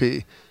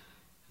CFP?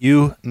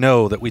 You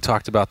know that we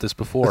talked about this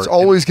before. It's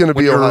always gonna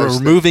When be Ohio you're State.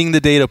 removing the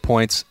data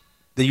points,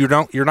 that you're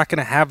not going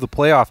to have the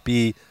playoff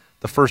be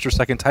the first or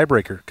second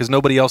tiebreaker because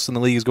nobody else in the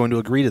league is going to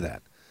agree to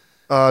that.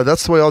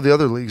 That's the way all the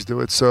other leagues do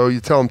it. So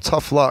you tell them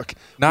tough luck.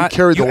 Not we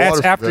carry the that's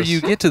water for after this.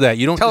 you get to that.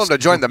 You don't Tell just, them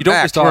to join the you don't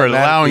match. just We're automatically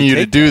allowing you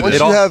to take do that.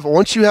 this.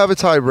 Once you have a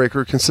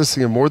tiebreaker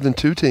consisting of more than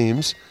 2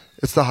 teams,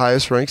 it's the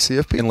highest ranked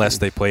CFP. Unless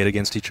they play it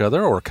against each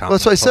other or common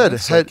That's what I said.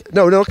 opponents, like-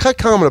 No, not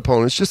common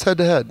opponents, just head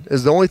to head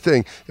is the only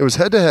thing. It was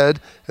head to head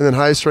and then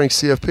highest ranked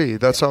CFP.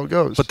 That's how it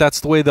goes. But that's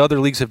the way the other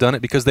leagues have done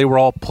it because they were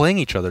all playing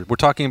each other. We're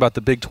talking about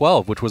the Big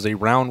 12, which was a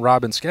round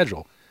robin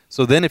schedule.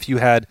 So then if you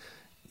had,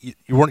 you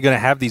weren't going to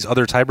have these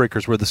other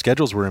tiebreakers where the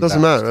schedules were imbalanced.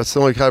 doesn't matter. That's the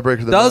only tiebreaker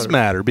that It does matters.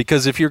 matter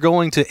because if you're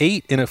going to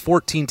 8 in a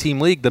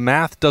 14-team league, the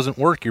math doesn't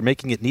work. You're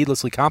making it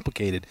needlessly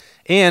complicated.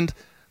 And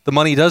the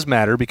money does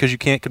matter because you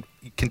can't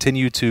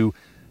continue to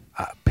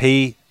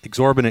pay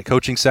exorbitant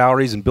coaching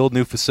salaries and build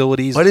new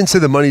facilities. I didn't say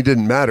the money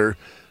didn't matter,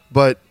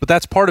 but But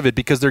that's part of it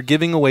because they're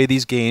giving away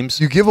these games.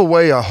 you give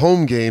away a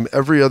home game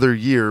every other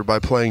year by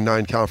playing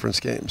 9 conference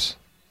games.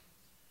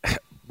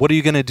 What are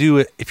you going to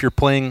do if you're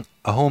playing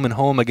a home and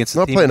home against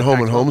We're a not team playing in home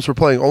the and Pac-12? homes. We're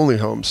playing only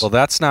homes. Well,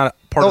 that's not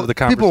part of the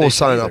conversation. People will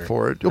sign either. up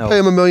for it. You'll No. pay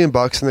them $1 million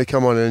and they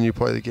come on in, you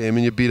play the game,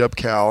 and you beat up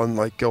Cal and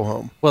go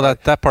home. Well,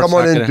 that part's Come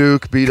on not in, gonna,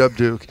 Duke, beat up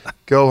Duke,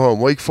 go home.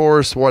 Wake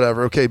Forest,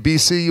 whatever. Okay,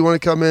 BC, you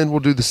want to come in? We'll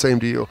do the same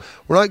to you.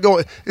 We're not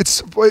going.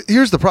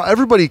 Here's the problem.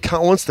 Everybody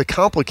wants to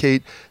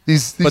complicate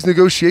these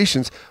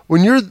negotiations.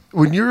 When you're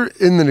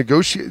in the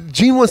negotiation,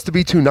 Gene wants to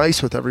be too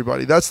nice with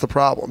everybody. That's the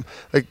problem.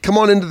 Come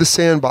on into the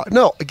sandbox.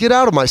 No, get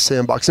out of my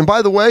sandbox. And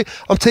by the way,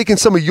 I'm taking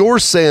some of your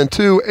sand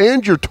too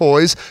and your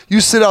toys.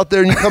 You sit out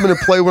there and you come in and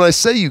play when I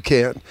say you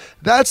can.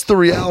 That's the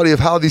reality of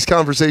how these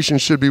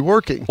conversations should be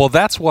working. Well,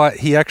 that's what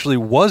he actually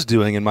was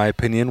doing, in my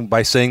opinion,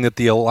 by saying that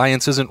the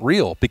alliance isn't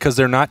real because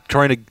they're not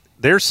trying to.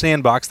 Their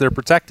sandbox they're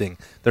protecting.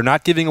 They're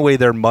not giving away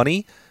their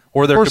money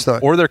or their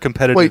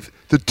competitive. Wait,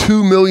 the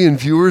 2 million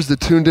viewers that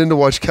tuned in to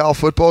watch Cal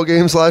football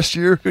games last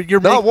year?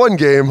 Not one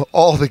game,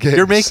 all the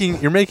games.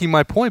 You're making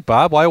my point,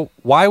 Bob.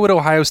 Why would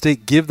Ohio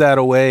State give that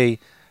away?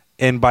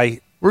 And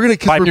by we're going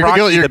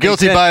to you're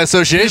guilty by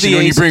association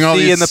when you bring all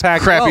these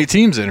crappy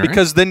teams in, right?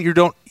 Because then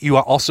you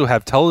also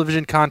have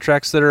television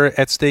contracts that are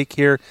at stake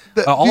here.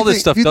 All this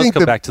stuff does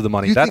come back to the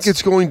money. You think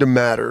it's going to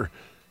matter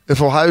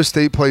if Ohio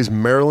State plays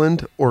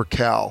Maryland or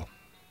Cal?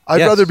 I'd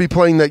rather be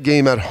playing that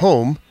game at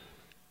home.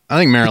 I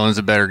think Maryland's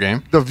a better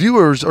game. The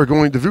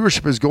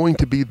viewership is going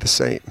to be the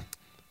same.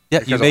 Yeah,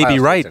 Because you may Ohio be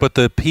State right, did. but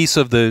the piece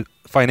of the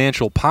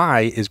financial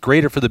pie is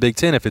greater for the Big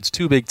Ten if it's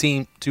two Big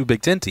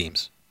Ten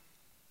teams.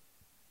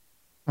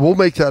 We'll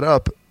make that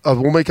up.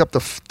 We'll make up the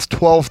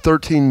 12,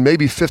 13,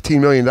 maybe $15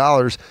 million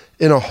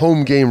in a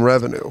home game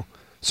revenue.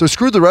 So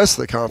screw the rest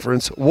of the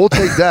conference. We'll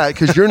take that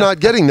because you're not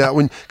getting that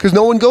because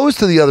no one goes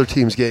to the other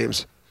team's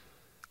games.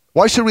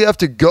 Why should we have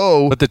to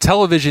go? But the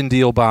television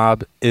deal,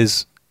 Bob,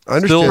 is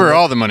understand where that.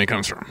 all the money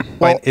comes from.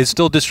 Well, is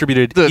still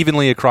distributed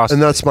evenly across.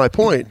 And that's my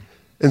point.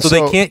 And so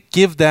they can't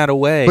give that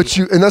away.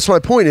 And that's my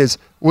point is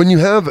when you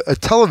have a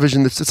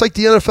television it's like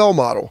the NFL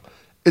model.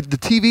 The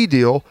TV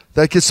deal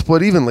that gets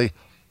split evenly.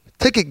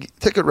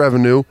 Ticket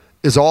revenue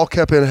is all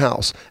kept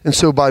in-house. And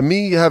so by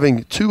me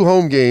having 2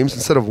 home games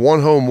instead of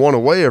 1 home, 1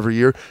 away every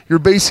year, you're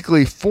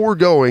basically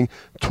foregoing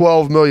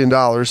 $12 million,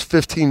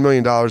 $15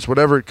 million,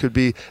 whatever it could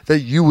be, that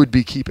you would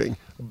be keeping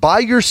by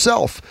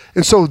yourself.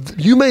 And so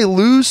you may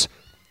lose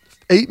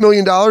 $8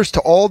 million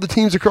to all the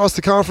teams across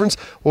the conference.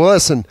 Well,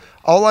 listen,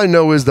 all I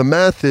know is the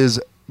math is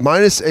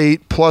 -8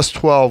 plus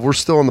 12. We're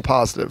still in the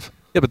positive.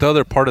 Yeah, but the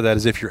other part of that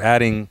is if you're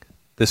adding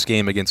this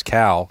game against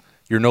Cal,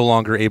 you're no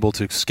longer able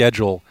to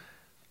schedule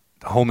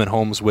home and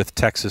homes with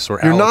Texas or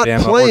You're not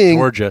Alabama playing.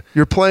 or Georgia.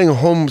 You're playing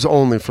homes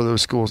only for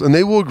those schools, and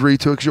they will agree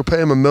to it because you'll pay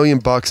them $1 million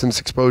and it's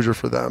exposure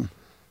for them.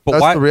 But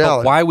That's why? the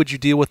reality. But why would you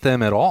deal with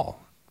them at all?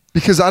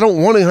 Because I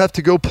don't want to have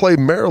to go play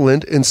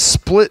Maryland and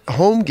split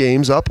home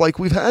games up like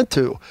we've had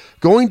to.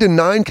 Going to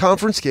 9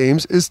 conference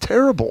games is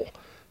terrible.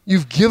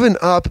 You've given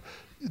up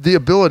the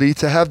ability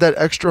to have that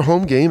extra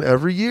home game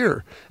every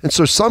year. And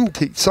so some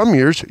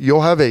years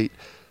you'll have 8.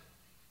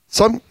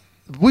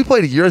 We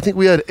played a year, I think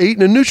we had 8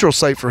 in a neutral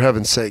site, for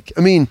heaven's sake.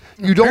 I mean,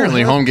 you don't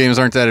Apparently, home games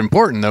aren't that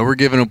important, though. We're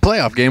giving a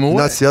playoff game away. And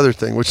that's the other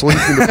thing, which leads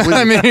me to believe.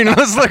 I mean,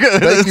 let's look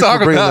at Thank you talk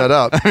for bringing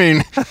about that up. I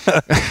mean,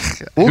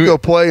 We'll go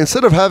play,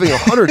 instead of having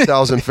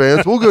 100,000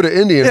 fans, we'll go to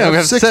Indy and Yeah, we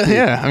have have 60.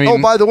 I mean,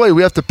 oh, by the way,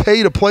 we have to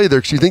pay to play there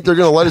because you think they're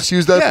going to let us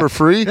use that for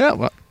free? Yeah,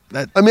 well,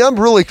 that, I mean, I'm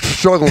really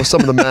struggling with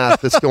some of the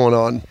math that's going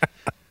on.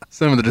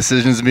 some of the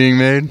decisions being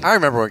made. I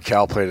remember when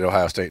Cal played at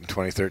Ohio State in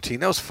 2013.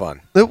 That was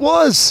fun. It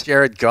was.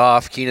 Jared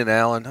Goff, Keenan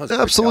Allen. That was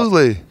pretty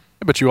Absolutely.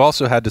 But you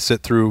also had to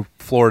sit through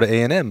Florida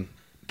A&M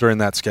during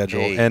that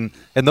schedule, Hey. and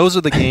those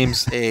are the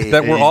games Hey.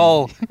 that we're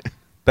all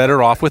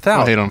better off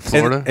without. I'll hate on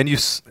Florida. and you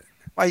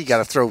Why you got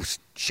to throw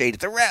shade at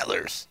the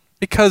Rattlers?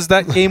 because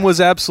that game was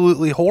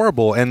absolutely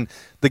horrible, and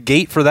the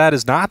gate for that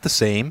is not the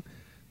same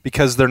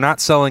because they're not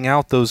selling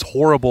out those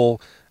horrible.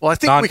 Well, I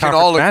think we can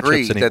all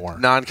agree matchups anymore. that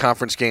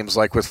non-conference games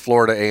like with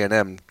Florida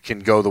A&M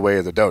can go the way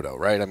of the dodo,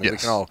 right? I mean, we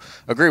Yes. can all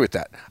agree with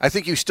that. I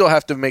think you still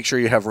have to make sure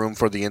you have room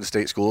for the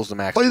in-state schools, the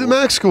MAC Play the schools.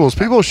 MAC schools.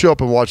 People show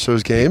up and watch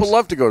those games. People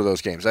love to go to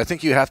those games. I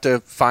think you have to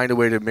find a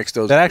way to mix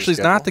those. That into your actually is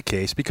not the schedule.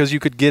 case because you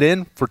could get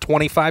in for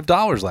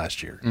 $25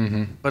 last year.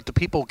 But the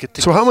people get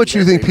to. So how much do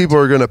you see think their people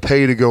are going to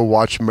pay to go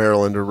watch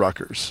Maryland or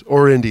Rutgers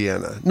or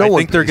Indiana? No I one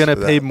think they're pays going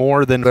to for pay that.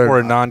 more than They're for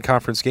a not.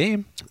 non-conference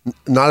game.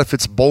 Not if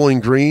it's Bowling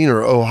Green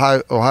or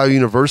Ohio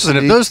University. And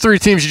if those 3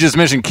 teams you just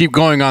mentioned keep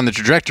going on the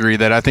trajectory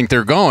that I think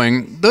they're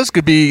going, those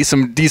could be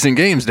some decent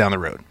games down the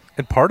road.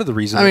 And part of the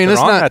reason I mean, that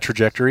it's they're on not- that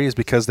trajectory is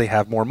because they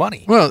have more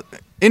money. Well,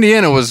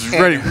 Indiana was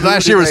ready. who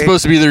Last did year was they-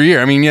 supposed to be their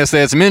year. I mean, yes, they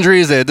had some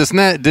injuries, they had this and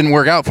that. It didn't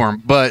work out for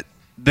them, but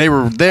they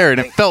were there, and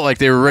it felt like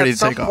they were ready At to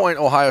some take off. point,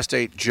 Ohio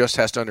State just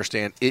has to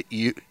understand it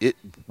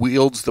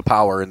wields the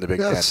power in the Big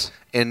Yes. Ten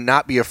and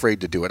not be afraid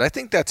to do it. I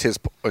think that's his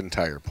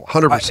entire point.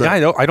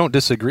 100%. I don't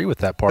disagree with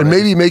that part. and I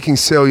maybe just- making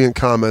salient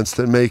comments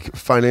that make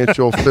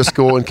financial,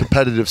 fiscal, and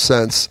competitive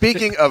sense.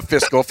 Speaking of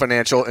fiscal,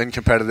 financial, and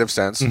competitive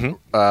sense,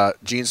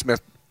 Gene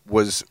Smith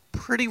was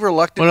pretty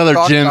reluctant. What to other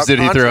talk gems about did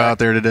he throw contract out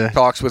there today?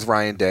 Talks with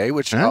Ryan Day,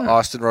 which Yeah.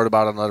 Austin wrote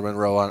about on Letterman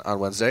Row on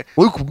Wednesday.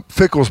 Luke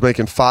Fickell's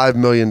making $5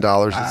 million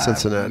at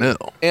Cincinnati. No.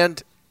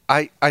 And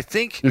I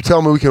think You're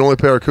telling me we can only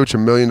pay our coach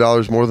 $1 million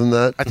more than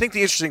that? the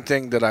interesting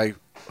thing that I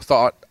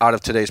thought out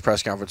of today's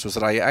press conference was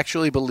that I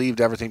actually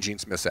believed everything Gene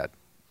Smith said.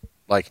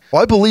 Like,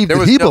 Well, I believe there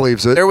that was he no-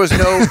 believes it. There was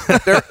no.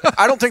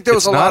 I don't think there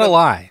was It's a lot not a of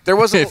lie. There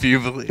wasn't. If you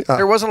believe.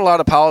 There wasn't a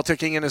lot of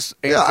politicking in his.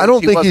 yeah, answers. I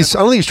don't think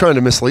wasn't- he's trying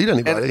to mislead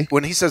anybody. And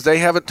when he says they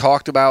haven't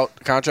talked about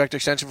contract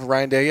extension for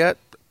Ryan Day yet,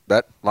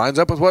 that lines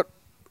up with what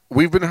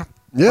we've been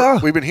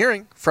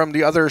hearing from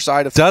the other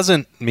side of.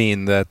 doesn't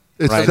mean that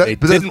It's Ryan that- Day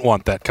but that's- didn't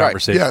want that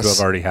conversation to have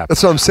already happened.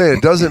 That's what I'm saying.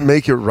 It doesn't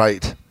make it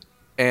right.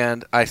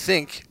 And I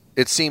think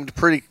it seemed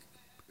pretty,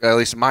 at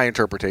least my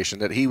interpretation,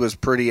 that he was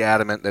pretty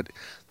adamant that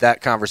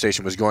that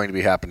conversation was going to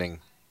be happening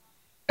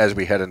as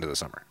we head into the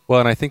summer. Well,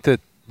 and I think that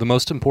the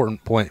most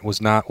important point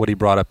was not what he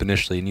brought up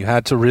initially, and you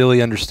had to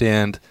really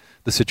understand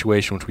the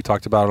situation, which we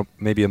talked about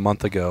maybe a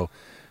month ago,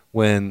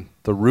 when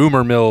the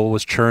rumor mill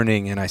was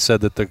churning, and I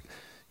said that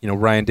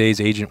Ryan Day's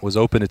agent was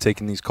open to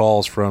taking these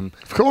calls from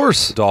Of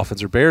course. the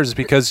Dolphins or Bears, is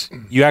because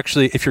you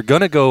actually, if you're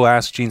going to go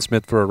ask Gene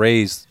Smith for a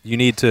raise, you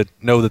need to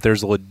know that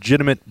there's a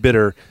legitimate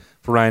bidder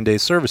for Ryan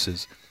Day's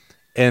services.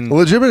 And A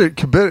legitimate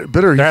bidder.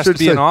 there has to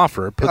be an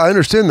offer. I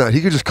understand that.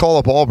 He could just call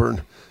up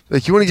Auburn.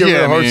 Like, you want to get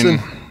rid of Hartson?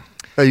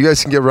 Hey, you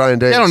guys can get Ryan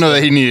Day. I don't know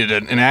that he needed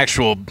an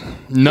actual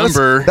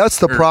number. That's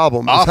the or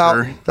problem. is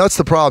Offer. That's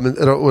the problem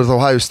with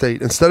Ohio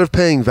State. Instead of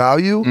paying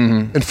value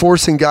and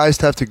forcing guys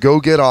to have to go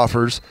get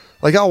offers,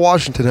 like Al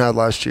Washington had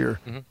last year,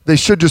 they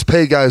should just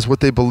pay guys what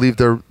they believe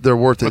their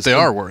worth is. What they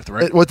are worth,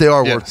 right? What they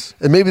are Yes. worth.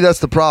 And maybe that's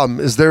the problem,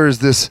 is there is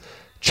this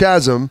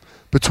chasm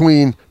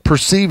between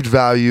perceived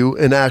value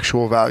and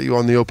actual value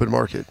on the open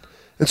market.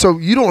 And so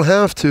you don't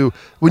have to,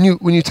 when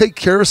you take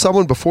care of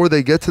someone before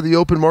they get to the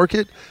open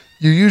market,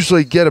 you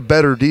usually get a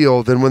better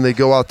deal than when they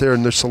go out there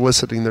and they're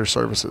soliciting their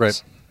services.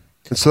 Right.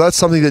 And so that's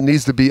something that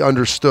needs to be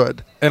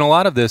understood. And a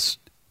lot of this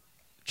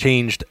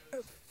changed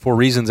for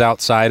reasons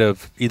outside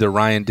of either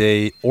Ryan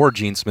Day or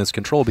Gene Smith's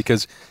control,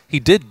 because he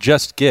did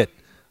just get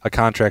a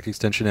contract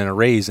extension and a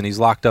raise, and he's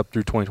locked up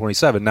through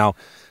 2027. Now,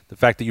 the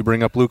fact that you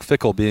bring up Luke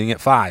Fickell being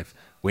at 5,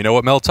 we know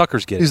what Mel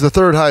Tucker's getting. He's the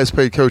third highest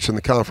paid coach in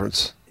the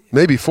conference.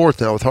 Maybe fourth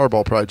now with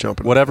Harbaugh probably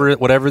jumping.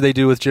 Whatever they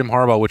do with Jim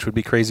Harbaugh, which would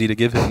be crazy to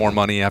give him more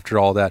money after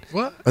all that.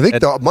 What? I think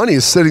Ed- the money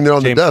is sitting there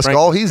on James the desk.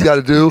 Franklin. All he's got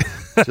to do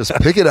just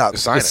pick it up.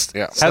 Sign Just it,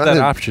 yeah. Have sign that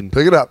it. option.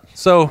 Pick it up.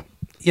 So,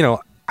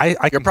 I You're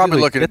probably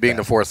completely looking get at being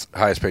that. the fourth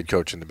highest paid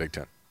coach in the Big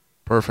Ten.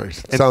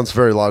 Perfect. Sounds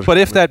very logical. But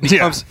if that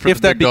becomes for the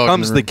big dog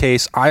in the the room.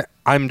 case,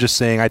 I'm just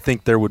saying I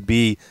think there would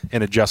be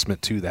an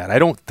adjustment to that. I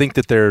don't think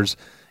that there's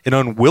an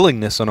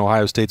unwillingness on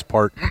Ohio State's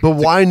part. But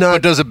why But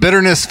not? does a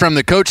bitterness from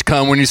the coach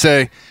come when you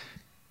say,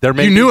 There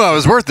may you be- knew I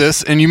was worth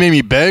this, and you made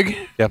me beg?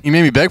 Yep. You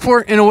made me beg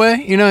for it, in a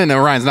way? You know, and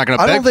Ryan's not going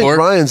to I beg don't think for it.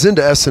 Ryan's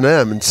into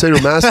S&M and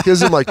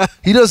sadomasochism. Like,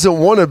 he doesn't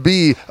want to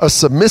be a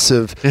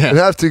submissive and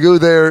have to go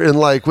there and,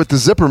 like, with the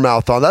zipper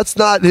mouth on. That's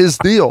not his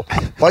deal.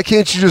 Why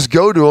can't you just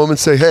go to him and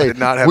say, hey, did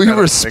not have we that on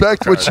the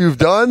respect bingo what card. you've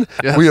done.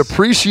 Yes. We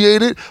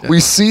appreciate it. We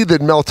see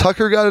that Mel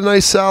Tucker got a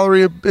nice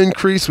salary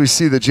increase. We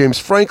see that James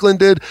Franklin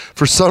did.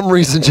 For some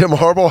reason, Jim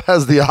Harbaugh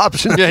has the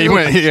option. Yeah, to. he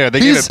went- yeah,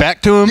 they gave He's- it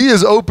back to him. He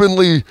is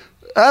openly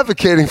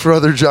advocating for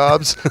other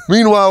jobs.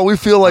 Meanwhile, we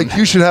feel like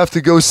you should have to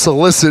go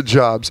solicit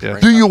jobs. Yeah.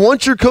 Do you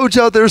want your coach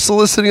out there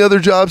soliciting other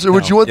jobs, or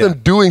would you want them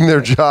doing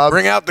their job?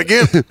 Bring out the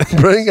gimp.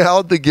 Bring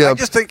out the gimp.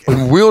 just think-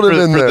 and wheel it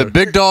in For there. the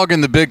big dog in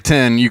the Big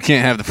Ten, you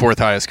can't have the fourth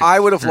highest coach. I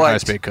would have or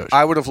highest liked. paid coach.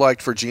 I would have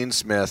liked for Gene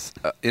Smith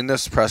in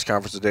this press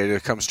conference today to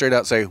come straight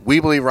out and say,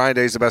 "We believe Ryan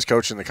Day is the best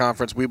coach in the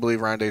conference. We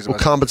believe Ryan Day is the We'll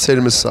best, compensate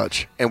him as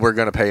such. and we're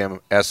going to pay him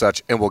as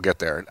such, and we'll get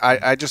there."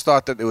 I just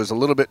thought that it was a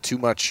little bit too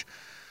much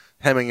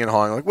hemming and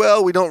hawing. Like,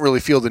 well, we don't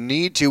really feel the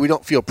need to. We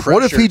don't feel pressure.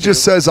 What if he to.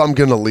 just says, "I'm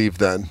going to leave"?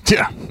 Then,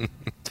 yeah.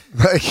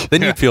 like,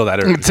 Then you'd feel that I'm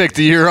urgency. going to take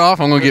the year off.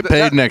 I'm going to get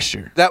paid That- next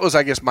year. That was,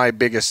 I guess, my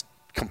biggest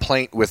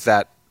complaint with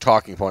that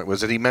talking point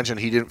was that he mentioned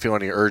he didn't feel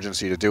any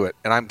urgency to do it,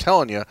 and I'm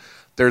telling you,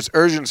 there's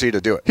urgency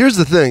to do it. here's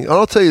the thing. And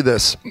I'll tell you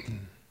this: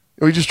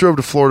 we just drove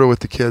to Florida with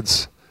the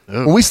kids.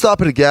 When we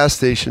stop at a gas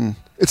station,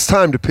 it's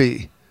time to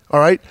pee. All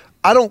right.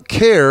 I don't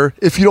care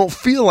if you don't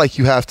feel like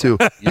you have to,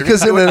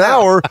 because in an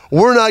hour,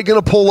 we're not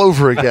going to pull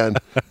over again.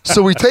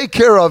 So we take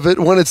care of it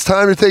when it's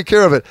time to take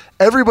care of it.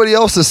 Everybody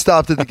else has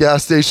stopped at the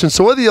gas station,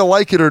 so whether you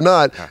like it or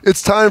not,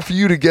 it's time for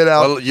you to get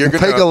out Well, you're and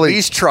going to take at a leak.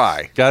 least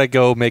try. Got to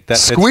go make that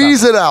pit Squeeze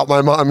stop. it out,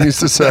 my mom used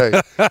to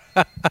say.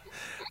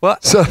 Well,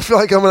 So I feel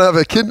like I'm going to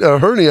have a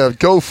hernia.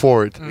 Go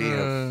for it.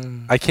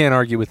 I can't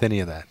argue with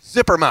any of that.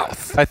 Zipper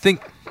mouth. I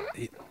think,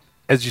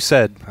 as you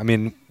said, I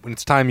mean, when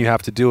it's time you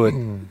have to do it.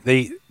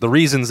 The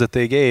reasons that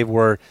they gave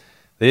were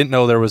they didn't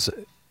know there was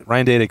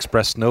Ryan Day had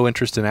expressed no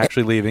interest in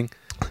actually leaving.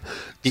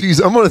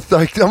 Jeez, I'm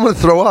gonna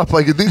throw up.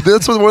 Like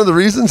that's one of the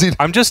reasons he.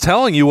 I'm just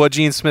telling you what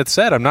Gene Smith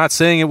said. I'm not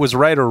saying it was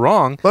right or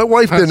wrong. My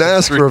wife didn't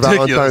ask for a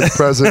ridiculous. Valentine's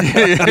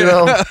present, you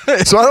know.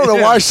 So I don't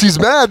know why she's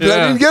mad. But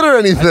I didn't get her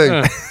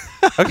anything.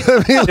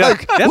 I mean,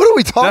 like, what are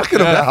we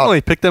talking about?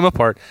 Definitely pick them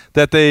apart.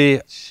 That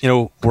they,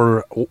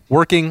 were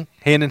working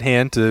hand in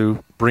hand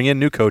to bring in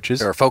new coaches.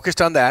 They're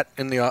focused on that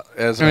in the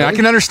as. I mean, I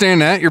can understand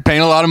that. You're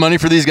paying a lot of money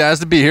for these guys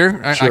to be here.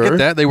 I Sure. get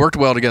that. They worked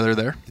well together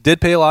there. They did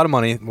pay a lot of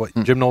money.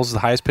 Jim Knowles is the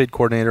highest paid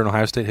coordinator in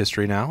Ohio State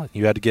history now.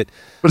 You had to get.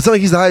 But it's not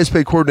like he's the highest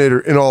paid coordinator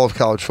in all of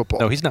college football.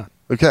 No, he's not.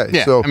 Okay,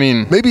 Yeah, so I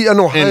mean, maybe in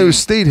Ohio in-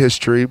 State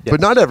history, but Yes.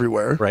 not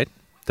everywhere. Right.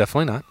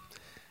 Definitely not.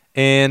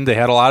 And they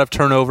had a lot of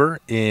turnover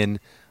in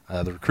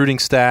the recruiting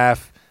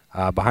staff,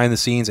 behind the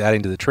scenes,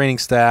 adding to the training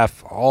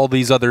staff, all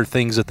these other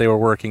things that they were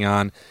working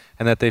on,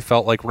 and that they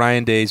felt like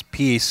Ryan Day's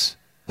piece.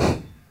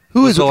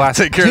 Who was is the last?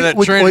 Take care of that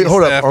Wait, training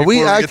hold up. staff Are we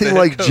before get acting the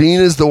like head coach.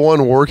 Gene is the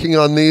one working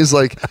on these?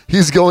 Like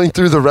he's going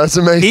through the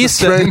resumes He of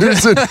said-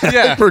 trainers and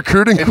Yeah.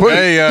 recruiting.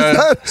 Hey,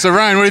 so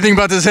Ryan, what do you think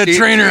about this head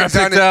trainer I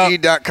picked out?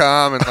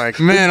 Indeed.com and like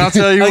Man, I'll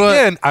tell you what.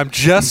 Again, I'm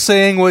just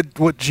saying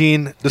what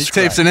Gene He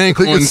described. tapes an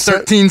ankle think in it's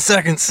 13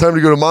 seconds. time to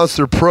go to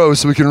Monster Pro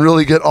so we can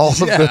really get all of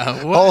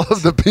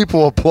the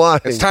people applying.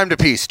 it's time to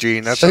peace,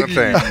 Gene. That's what I'm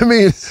saying. I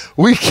mean,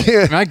 we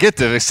can't. I get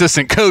the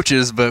assistant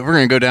coaches, but we're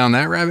going to go down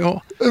that rabbit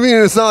hole. I mean,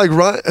 it's not like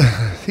Ryan,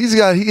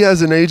 he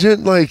has an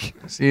agent. Like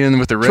See, and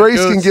with the Trace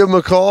can Redcoats. give him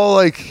a call.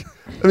 Like,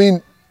 I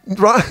mean,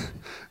 Ryan,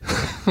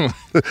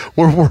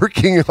 we're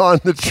working on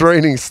the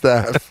training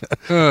staff.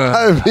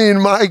 I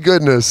mean, my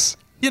goodness.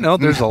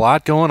 There's a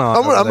lot going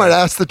on. I might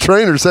ask the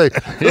trainer, say,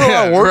 "There's a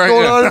lot of work right,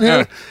 going yeah. on in here."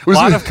 A Was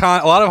lot we- of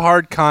a lot of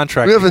hard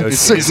contract. We haven't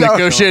negotiations. He's 6 hours.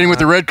 negotiating with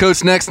the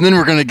Redcoats next, and then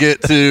we're going to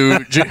get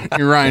to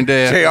Ryan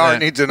Day. after JR that.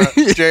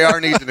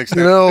 needs an extension.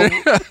 You know,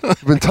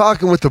 I've been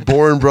talking with the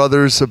Bourne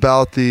brothers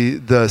about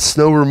the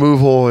snow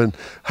removal and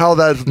how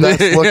that's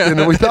looking,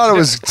 and we thought it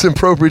was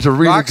appropriate to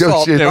Rock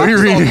salt, renegotiate. Yeah, we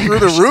rock salt renegotiate. through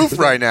the roof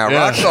right now.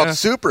 Yeah. Rock salt's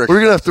super.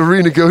 We're gonna have to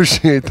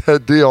renegotiate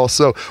that deal,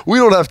 so we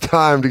don't have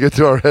time to get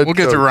to our head. We'll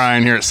get to coach.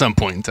 Ryan here at some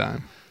point in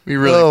time. We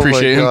really Oh, my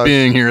appreciate him gosh.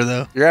 being here,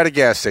 though. You're at a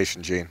gas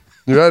station, Gene.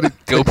 You ready?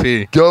 Go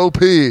pee. Go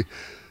pee.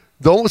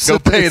 Don't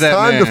sit there. pay It's that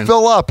time to man.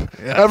 fill up.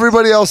 Yeah.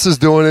 Everybody else is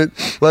doing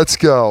it. Let's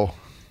go.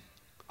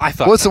 I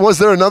thought. Was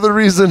there another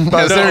reason?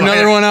 Is there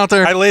another one out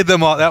there? I laid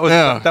them all. That was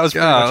Yeah. that was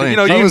pretty Golly.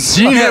 much it.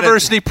 Gene- You Gene had a-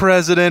 university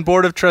president,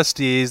 board of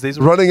trustees. These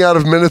were Running out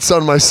of minutes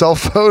on my cell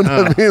phone.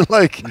 I mean,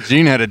 like,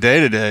 Gene had a day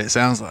today, it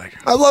sounds like.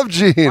 I love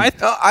Gene. I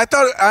thought I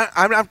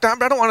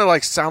don't want to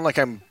like sound like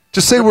I'm.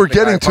 Just say we're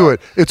getting to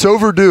it. It's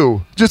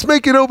overdue. Just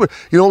make it over.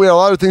 We have a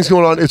lot of things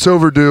going on. It's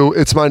overdue.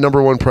 It's my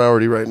number one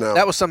priority right now.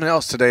 That was something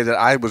else today that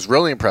I was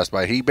really impressed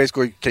by. He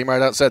basically came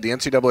right out and said the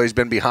NCAA has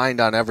been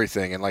behind on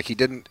everything, and like he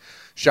didn't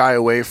shy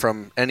away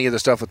from any of the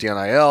stuff with the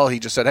NIL. He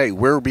just said, "Hey,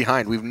 we're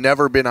behind. We've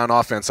never been on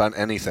offense on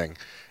anything."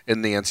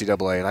 in the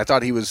NCAA, and I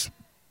thought he was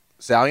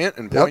salient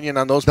and poignant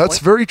on those That's points.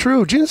 very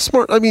true. Gene's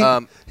smart. I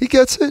mean, he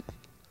gets it.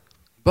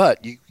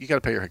 But you got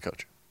to pay your head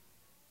coach.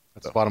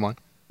 That's the bottom line.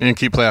 And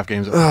keep playoff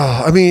games up.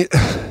 I mean,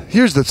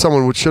 here's that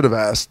someone should have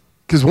asked.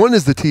 Because when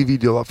is the TV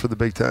deal up for the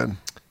Big Ten?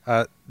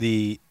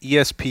 The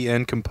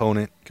ESPN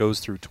component goes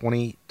through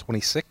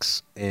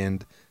 2026,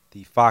 and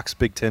the Fox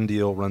Big Ten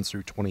deal runs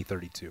through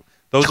 2032.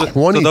 Those are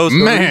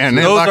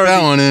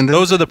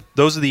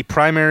the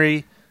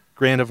primary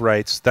grant of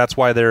rights. That's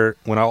why they're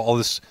when all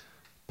this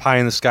pie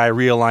in the sky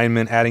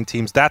realignment, adding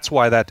teams. That's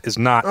why that is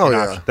not an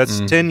option. That's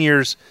 10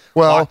 years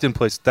locked in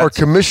place. Our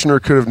commissioner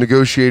could have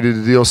negotiated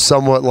a deal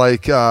somewhat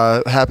like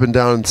happened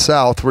down in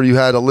South, where you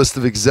had a list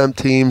of exempt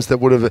teams that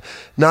would have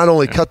not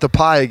only cut the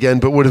pie again,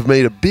 but would have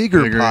made a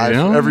bigger pie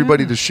for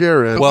everybody to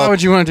share in. Well, why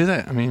would you want to do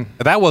that? I mean,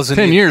 that wasn't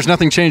 10 years.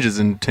 Nothing changes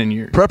in 10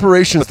 years.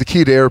 Preparation is the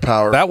key to air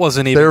power. That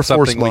wasn't even Air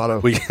something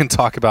Force we can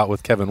talk about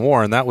with Kevin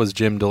Warren. That was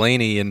Jim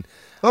Delaney and.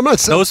 I'm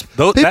not saying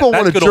people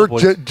want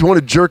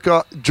to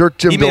jerk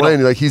Jim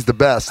Delaney like he's the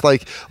best.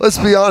 Like, let's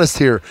be honest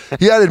here.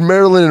 He added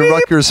Maryland and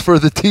Rutgers for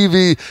the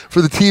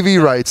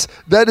TV rights.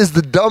 That is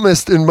the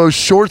dumbest and most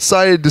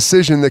short-sighted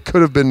decision that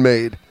could have been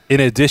made. In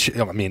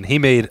addition, I mean, he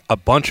made a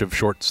bunch of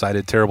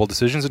short-sighted, terrible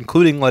decisions,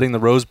 including letting the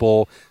Rose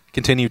Bowl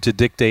continue to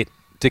dictate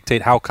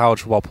how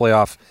college football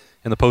playoff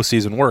in the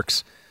postseason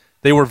works.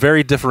 They were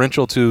very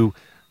differential to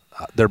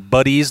their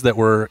buddies that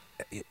were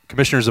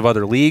commissioners of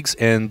other leagues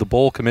and the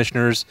bowl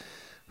commissioners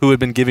who had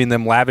been giving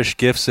them lavish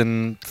gifts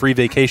and free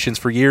vacations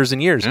for years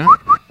and years. Yeah.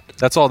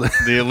 That's all.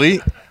 The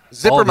elite.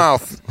 Zipper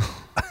mouth.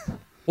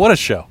 What a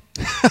show.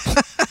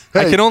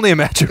 Hey, I can only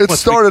imagine. It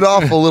started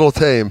off a little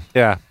tame.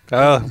 Yeah.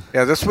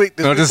 This week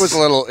was a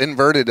little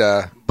inverted.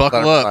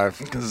 Buckle up,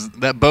 because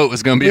that boat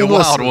was going to be a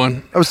wild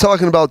one. I was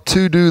talking about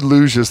two-dude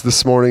luges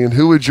this morning, and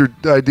who would your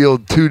ideal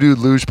two-dude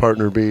luge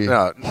partner be,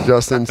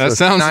 Justin? That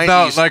sounds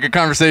about like a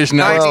conversation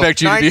I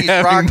expect you to be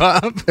having,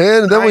 Bob.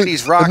 And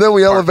then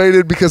we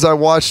elevated because I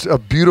watched a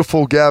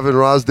beautiful Gavin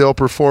Rosdale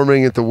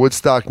performing at the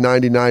Woodstock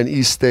 99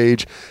 East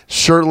Stage,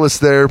 shirtless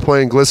there,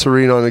 playing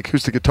Glycerine on an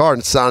acoustic guitar,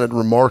 and it sounded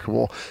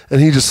remarkable.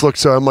 And he just looked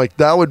so. I'm like,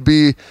 that would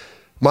be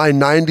my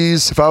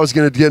 90s. If I was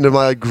going to get into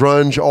my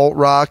grunge alt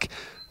rock,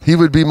 he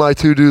would be my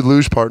two-dude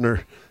luge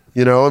partner.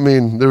 You know, I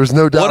mean, there was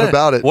no doubt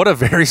about it. What a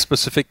very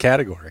specific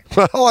category.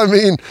 Well, I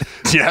mean,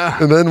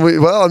 yeah. And then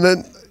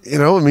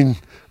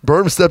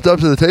Berm stepped up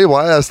to the table.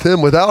 I asked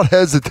him without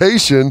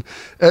hesitation,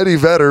 Eddie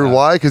Vedder,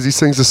 why? Because he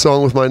sings a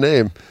song with my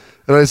name.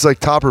 And I was like,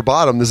 top or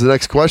bottom? This is the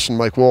next question. I'm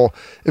like, well,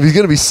 if he's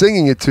going to be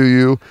singing it to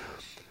you,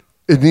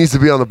 it needs to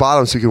be on the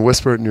bottom so you can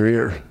whisper it in your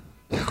ear.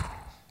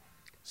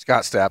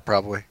 Scott Stapp,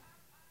 probably,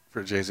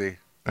 for Jay-Z.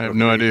 I have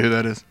no idea who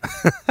that is.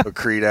 A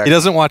Creed actor. He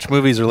doesn't watch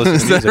movies or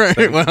listen to music.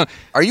 Right? Well,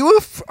 are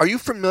you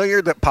familiar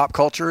that pop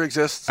culture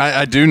exists?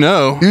 I do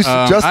know.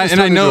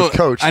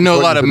 I know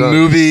a lot of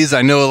movies.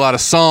 I know a lot of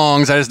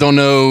songs. I just don't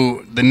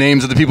know the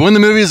names of the people in the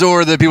movies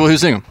or the people who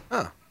sing them.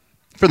 Huh.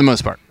 For the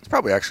most part. It's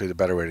probably actually the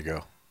better way to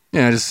go.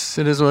 Yeah, it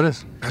is what it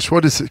is. Gosh,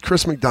 what is it?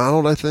 Chris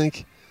McDonald, I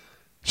think.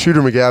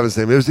 Shooter McGavin's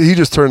name. He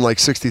just turned like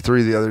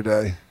 63 the other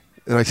day,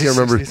 and I can't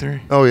remember.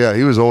 63? Oh yeah,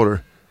 he was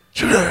older.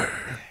 Shooter.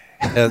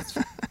 It's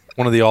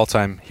one of the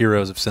all-time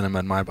heroes of cinema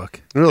in my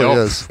book. It really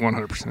is.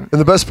 100%.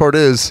 And the best part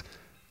is,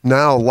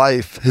 now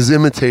life has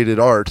imitated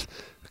art.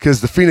 Because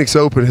the Phoenix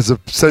Open has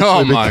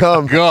essentially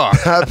become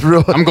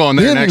I'm going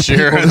there next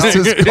year.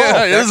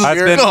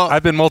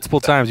 I've been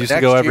multiple times. Used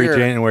to go every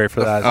January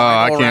for that.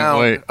 I can't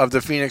wait. Of the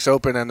Phoenix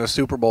Open and the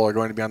Super Bowl are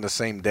going to be on the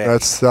same day.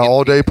 That's the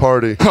all-day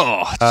party.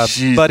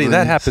 Buddy,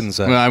 that happens.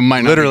 I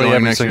might not literally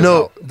every single.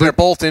 No, they're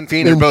both in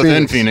Phoenix. They're both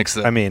in Phoenix.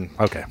 Though. I mean,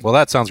 okay. Well,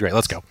 that sounds great.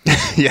 Let's go.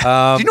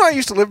 Yeah. Do you know I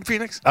used to live in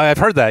Phoenix? I've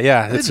heard that.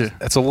 Yeah,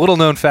 it's a little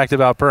known fact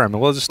about Berm,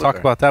 and we'll just talk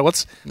about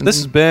that. This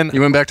has been.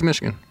 You went back to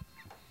Michigan.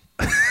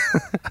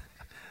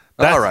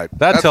 All right.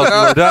 That tells you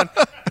we're done.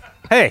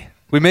 Hey,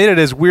 we made it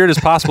as weird as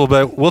possible,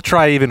 but we'll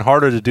try even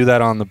harder to do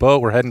that on the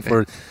boat. We're heading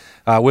for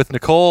with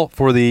Nicole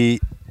for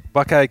the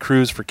Buckeye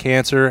Cruise for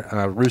Cancer.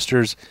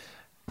 Roosters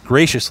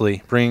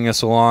graciously bringing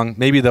us along.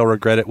 Maybe they'll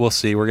regret it. We'll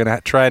see. We're going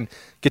to try and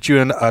get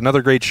you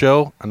another great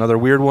show, another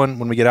weird one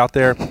when we get out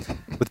there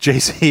with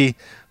JC,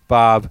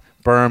 Bob,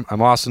 Berm.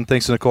 I'm Austin.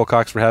 Thanks to Nicole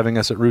Cox for having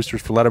us at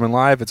Roosters for Letterman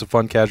Live. It's a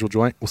fun, casual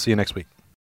joint. We'll see you next week.